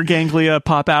see your ganglia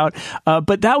pop out.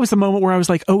 But that was the moment where I was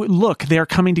like, oh, look, they're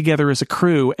coming together as a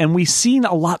crew. And we've seen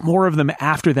a lot more of them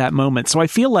after that moment. So I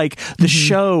feel like the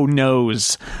show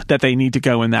knows that they need to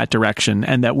go in that direction,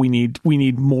 and that we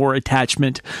need more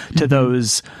attachment to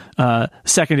those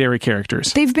secondary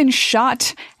characters. They've been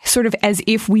shot sort of as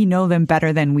if we know them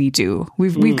better than we do.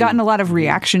 We've gotten a lot of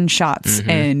reaction shots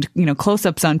and, you know,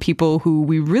 close-ups on people who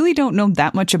we really don't know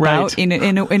that much about,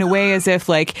 in a way as if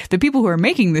like the people who are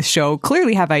making this show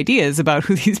clearly have ideas about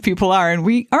who these people are, and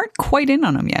we aren't quite in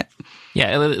on them yet.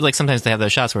 Yeah, like sometimes they have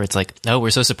those shots where it's like, oh,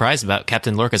 we're so surprised about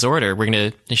Captain Lorca's order. We're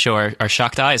going to show our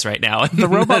shocked eyes right now. The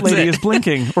robot lady is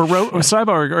blinking, or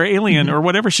cyborg, or alien, or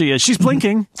whatever she is. She's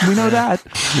blinking. We know that.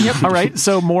 Yep. All right.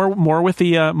 So more with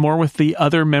the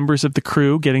other members of the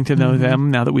crew, getting to know them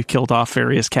now that we've killed off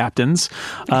various captains.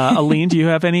 Aline, do you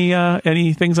have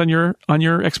any things on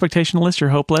your expectation list,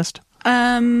 your hope list?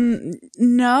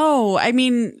 No. I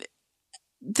mean,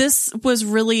 this was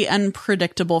really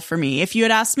unpredictable for me. If you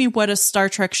had asked me what a Star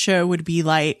Trek show would be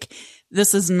like,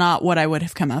 this is not what I would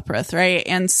have come up with, right?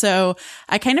 And so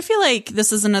I kind of feel like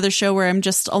this is another show where I'm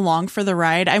just along for the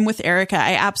ride. I'm with Erica.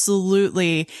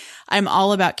 I'm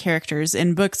all about characters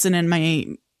in books and in my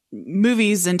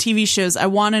movies and TV shows. I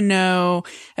want to know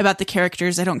about the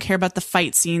characters. I don't care about the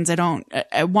fight scenes.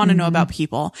 I want to know about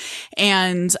people.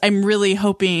 And I'm really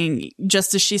hoping,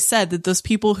 just as she said, that those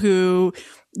people who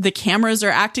the cameras are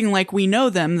acting like we know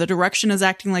them, the direction is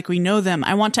acting like we know them,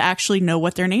 I want to actually know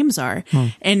what their names are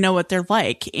and know what they're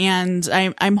like. And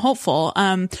I'm hopeful.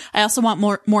 I also want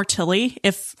more Tilly.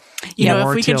 If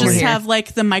we could just have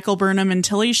like the Michael Burnham and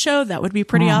Tilly show, that would be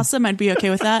pretty awesome. I'd be okay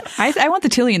with that. I want the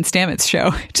Tilly and Stamets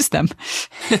show. Just them.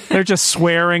 They're just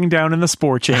swearing down in the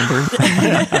spore chamber.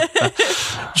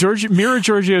 Mira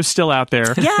Giorgio's still out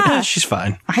there. Yeah, she's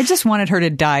fine. I just wanted her to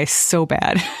die so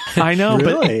bad. I know,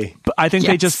 really? but I think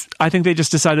they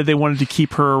just decided they wanted to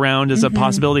keep her around as a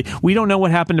possibility. We don't know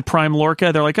what happened to Prime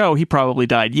Lorca. They're like, oh, he probably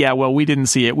died. Yeah, well, we didn't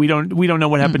see it. We don't know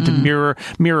what happened to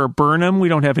Mirror Burnham. We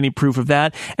don't have any proof of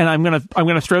that. And I'm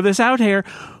gonna throw this out here.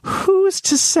 Who's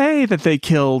to say that they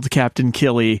killed Captain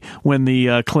Killy when the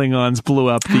Klingons blew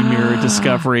up the Mirror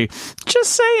Discovery?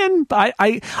 Just saying.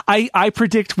 I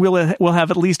predict we'll have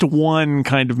at least one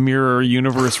kind of Mirror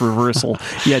Universe reversal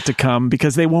yet to come,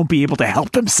 because they won't be able to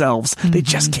help themselves. They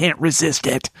just can't resist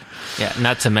it. Yeah,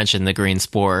 not to mention the green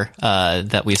spore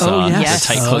that we saw the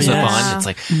tight close-up on. It's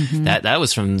like that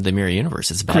was from the Mirror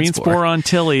Universe. It's a bad green spore on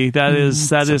Tilly. That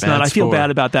is not. I feel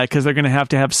bad about that, because they're going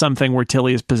to have something where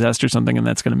Tilly is possessed or something, and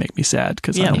that's going to make me sad,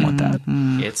 because I don't want that.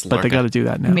 But they got to do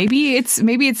that now. Maybe it's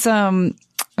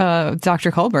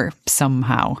Dr. Culber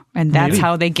somehow, and that's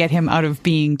how they get him out of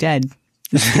being dead.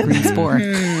 The green spore.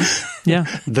 Yeah.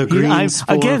 The green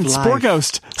spore again, of Spore life.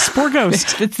 Ghost. Spore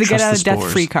Ghost. It's the get out of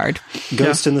death free card.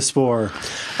 Ghost in the Spore.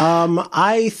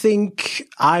 I think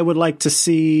I would like to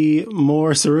see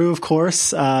more Saru, of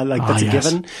course. That's a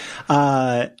given.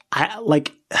 I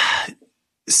like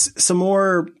some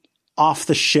more off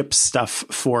the ship stuff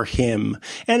for him,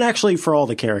 and actually for all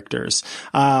the characters.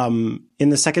 In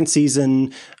the second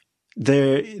season,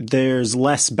 there's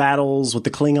less battles with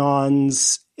the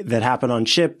Klingons that happen on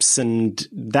ships and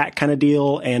that kind of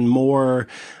deal, and more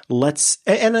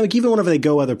and like even whenever they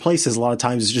go other places, a lot of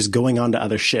times it's just going on to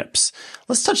other ships.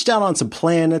 Let's touch down on some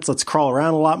planets. Let's crawl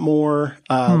around a lot more.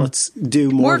 Let's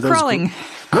do more of those crawling.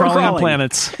 Crawling on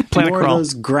planets. Planet more crawl. of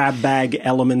those grab bag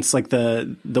elements, like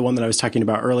the one that I was talking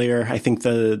about earlier. I think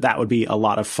that would be a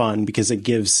lot of fun, because it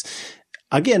gives,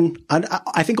 again,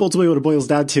 I think ultimately what it boils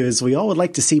down to is we all would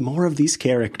like to see more of these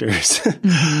characters.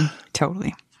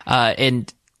 Totally.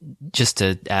 And just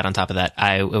to add on top of that,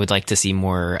 I would like to see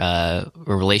more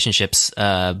relationships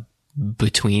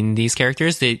between these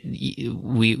characters.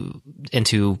 And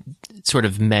to sort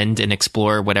of mend and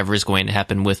explore whatever is going to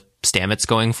happen with Stamets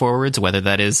going forwards, whether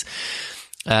that is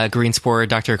green spore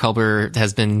Dr. Culber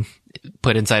has been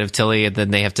put inside of Tilly, and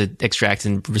then they have to extract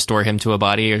and restore him to a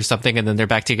body or something, and then they're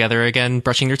back together again,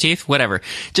 brushing their teeth, whatever.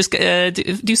 Just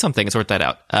do something and sort that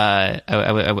out.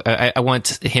 I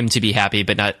want him to be happy,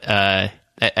 but not. I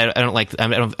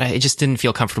just didn't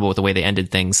feel comfortable with the way they ended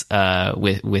things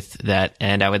with that,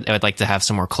 and I would like to have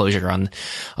some more closure on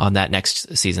that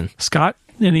next season. Scott,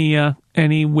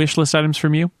 any wish list items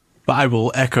from you? I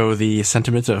will echo the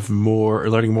sentiment of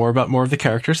learning more about more of the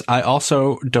characters. I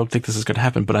also don't think this is going to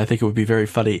happen, but I think it would be very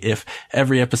funny if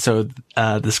every episode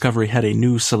Discovery had a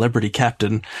new celebrity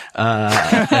captain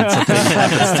and something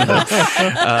happens to them.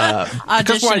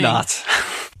 Because why not?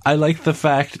 I like the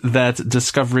fact that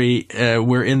Discovery,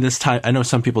 we're in this time. I know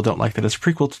some people don't like that it's a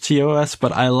prequel to TOS,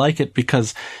 but I like it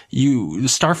because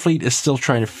Starfleet is still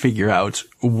trying to figure out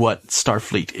what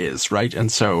Starfleet is, right?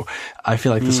 And so I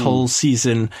feel like this whole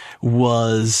season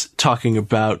was talking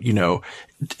about,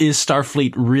 is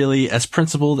Starfleet really as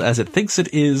principled as it thinks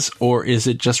it is, or is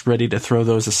it just ready to throw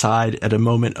those aside at a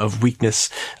moment of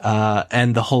weakness?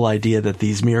 And the whole idea that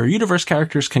these mirror universe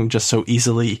characters can just so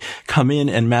easily come in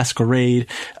and masquerade,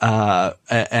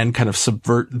 and kind of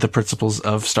subvert the principles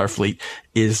of Starfleet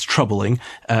is troubling.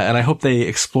 And I hope they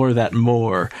explore that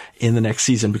more in the next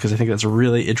season, because I think that's a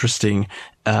really interesting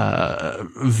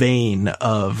vein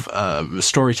of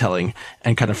storytelling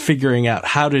and kind of figuring out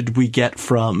how did we get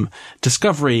from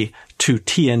Discovery to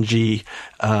TNG,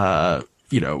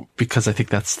 because I think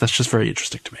that's just very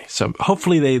interesting to me. So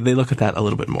hopefully they look at that a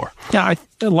little bit more. Yeah,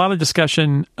 a lot of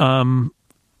discussion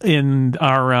in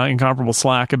our Incomparable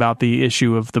Slack about the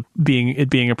issue of it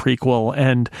being a prequel,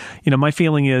 and my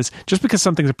feeling is just because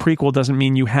something's a prequel doesn't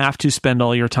mean you have to spend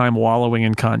all your time wallowing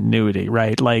in continuity,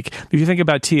 right? Like if you think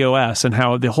about TOS and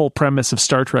how the whole premise of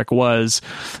Star Trek was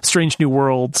strange new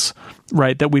worlds,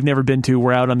 right, that we've never been to.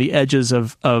 We're out on the edges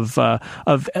of where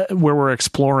we're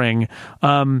exploring.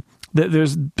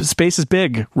 There's space is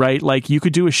big, right? Like you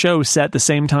could do a show set the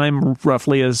same time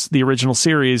roughly as the original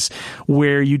series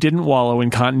where you didn't wallow in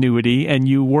continuity and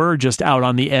you were just out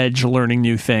on the edge learning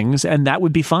new things, and that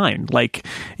would be fine. Like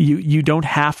you don't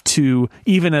have to,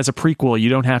 even as a prequel, you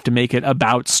don't have to make it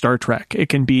about Star Trek. It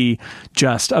can be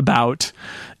just about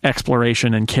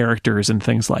exploration and characters and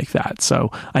things like that.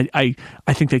 So I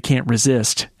think they can't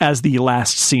resist, as the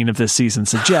last scene of this season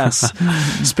suggests,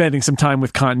 spending some time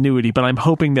with continuity, but I'm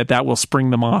hoping that will spring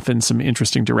them off in some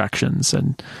interesting directions,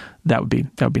 and that would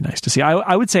be nice to see.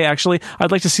 I would say, actually,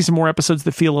 I'd like to see some more episodes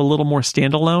that feel a little more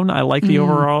standalone. I like the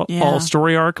overall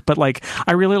story arc, but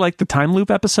I really like the time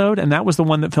loop episode, and that was the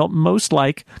one that felt most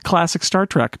like classic Star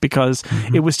Trek because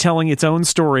it was telling its own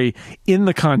story in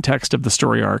the context of the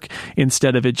story arc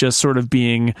instead of it just sort of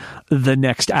being the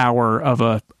next hour of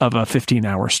a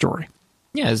 15-hour story.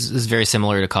 Yeah, it's very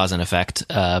similar to Cause and Effect,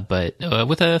 but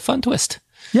with a fun twist.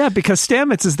 Yeah, because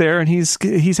Stamets is there and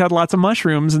he's had lots of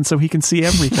mushrooms, and so he can see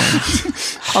everything.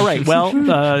 All right, well,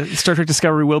 Star Trek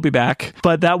Discovery will be back,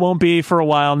 but that won't be for a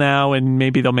while now, and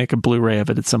maybe they'll make a Blu-ray of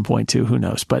it at some point too. Who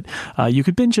knows? But you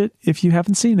could binge it if you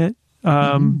haven't seen it.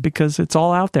 Because it's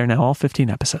all out there now, all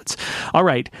 15 episodes. All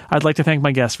right. I'd like to thank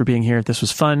my guests for being here. This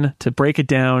was fun to break it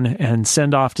down and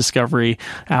send off Discovery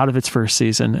out of its first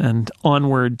season and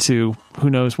onward to who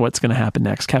knows what's going to happen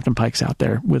next. Captain Pike's out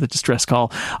there with a distress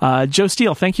call. Joe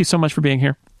Steele, thank you so much for being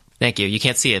here. Thank you. You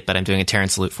can't see it, but I'm doing a Terran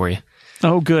salute for you.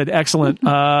 Oh, good. Excellent.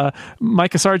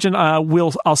 Micah Sargent,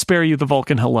 I'll spare you the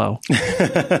Vulcan hello.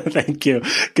 Thank you.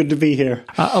 Good to be here.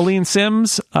 Aline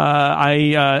Sims,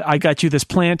 I got you this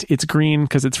plant. It's green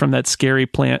because it's from that scary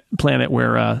planet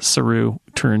where Saru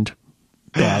turned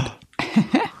bad.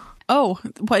 Oh,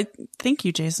 well, thank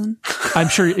you, Jason. I'm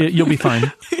sure you'll be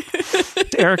fine.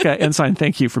 Erica Ensign,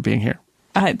 thank you for being here.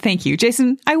 Thank you,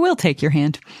 Jason. I will take your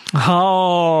hand.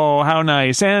 Oh, how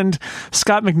nice. And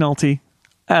Scott McNulty.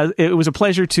 It was a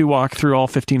pleasure to walk through all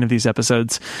 15 of these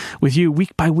episodes with you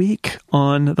week by week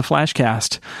on the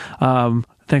Flashcast.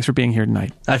 Thanks for being here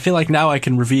tonight. I feel like now I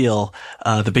can reveal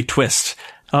the big twist.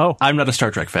 Oh. I'm not a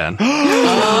Star Trek fan.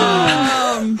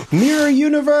 Mirror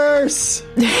universe!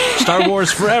 Star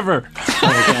Wars forever! Oh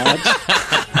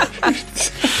my God.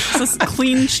 This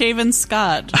clean-shaven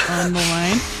Scott on the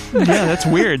line. Yeah, that's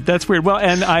weird. That's weird. Well,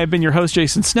 and I've been your host,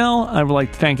 Jason Snell. I would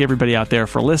like to thank everybody out there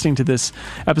for listening to this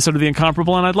episode of The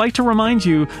Incomparable. And I'd like to remind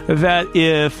you that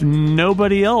if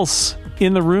nobody else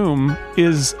in the room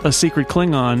is a secret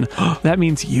Klingon, that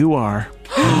means you are.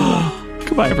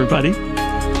 Goodbye, everybody.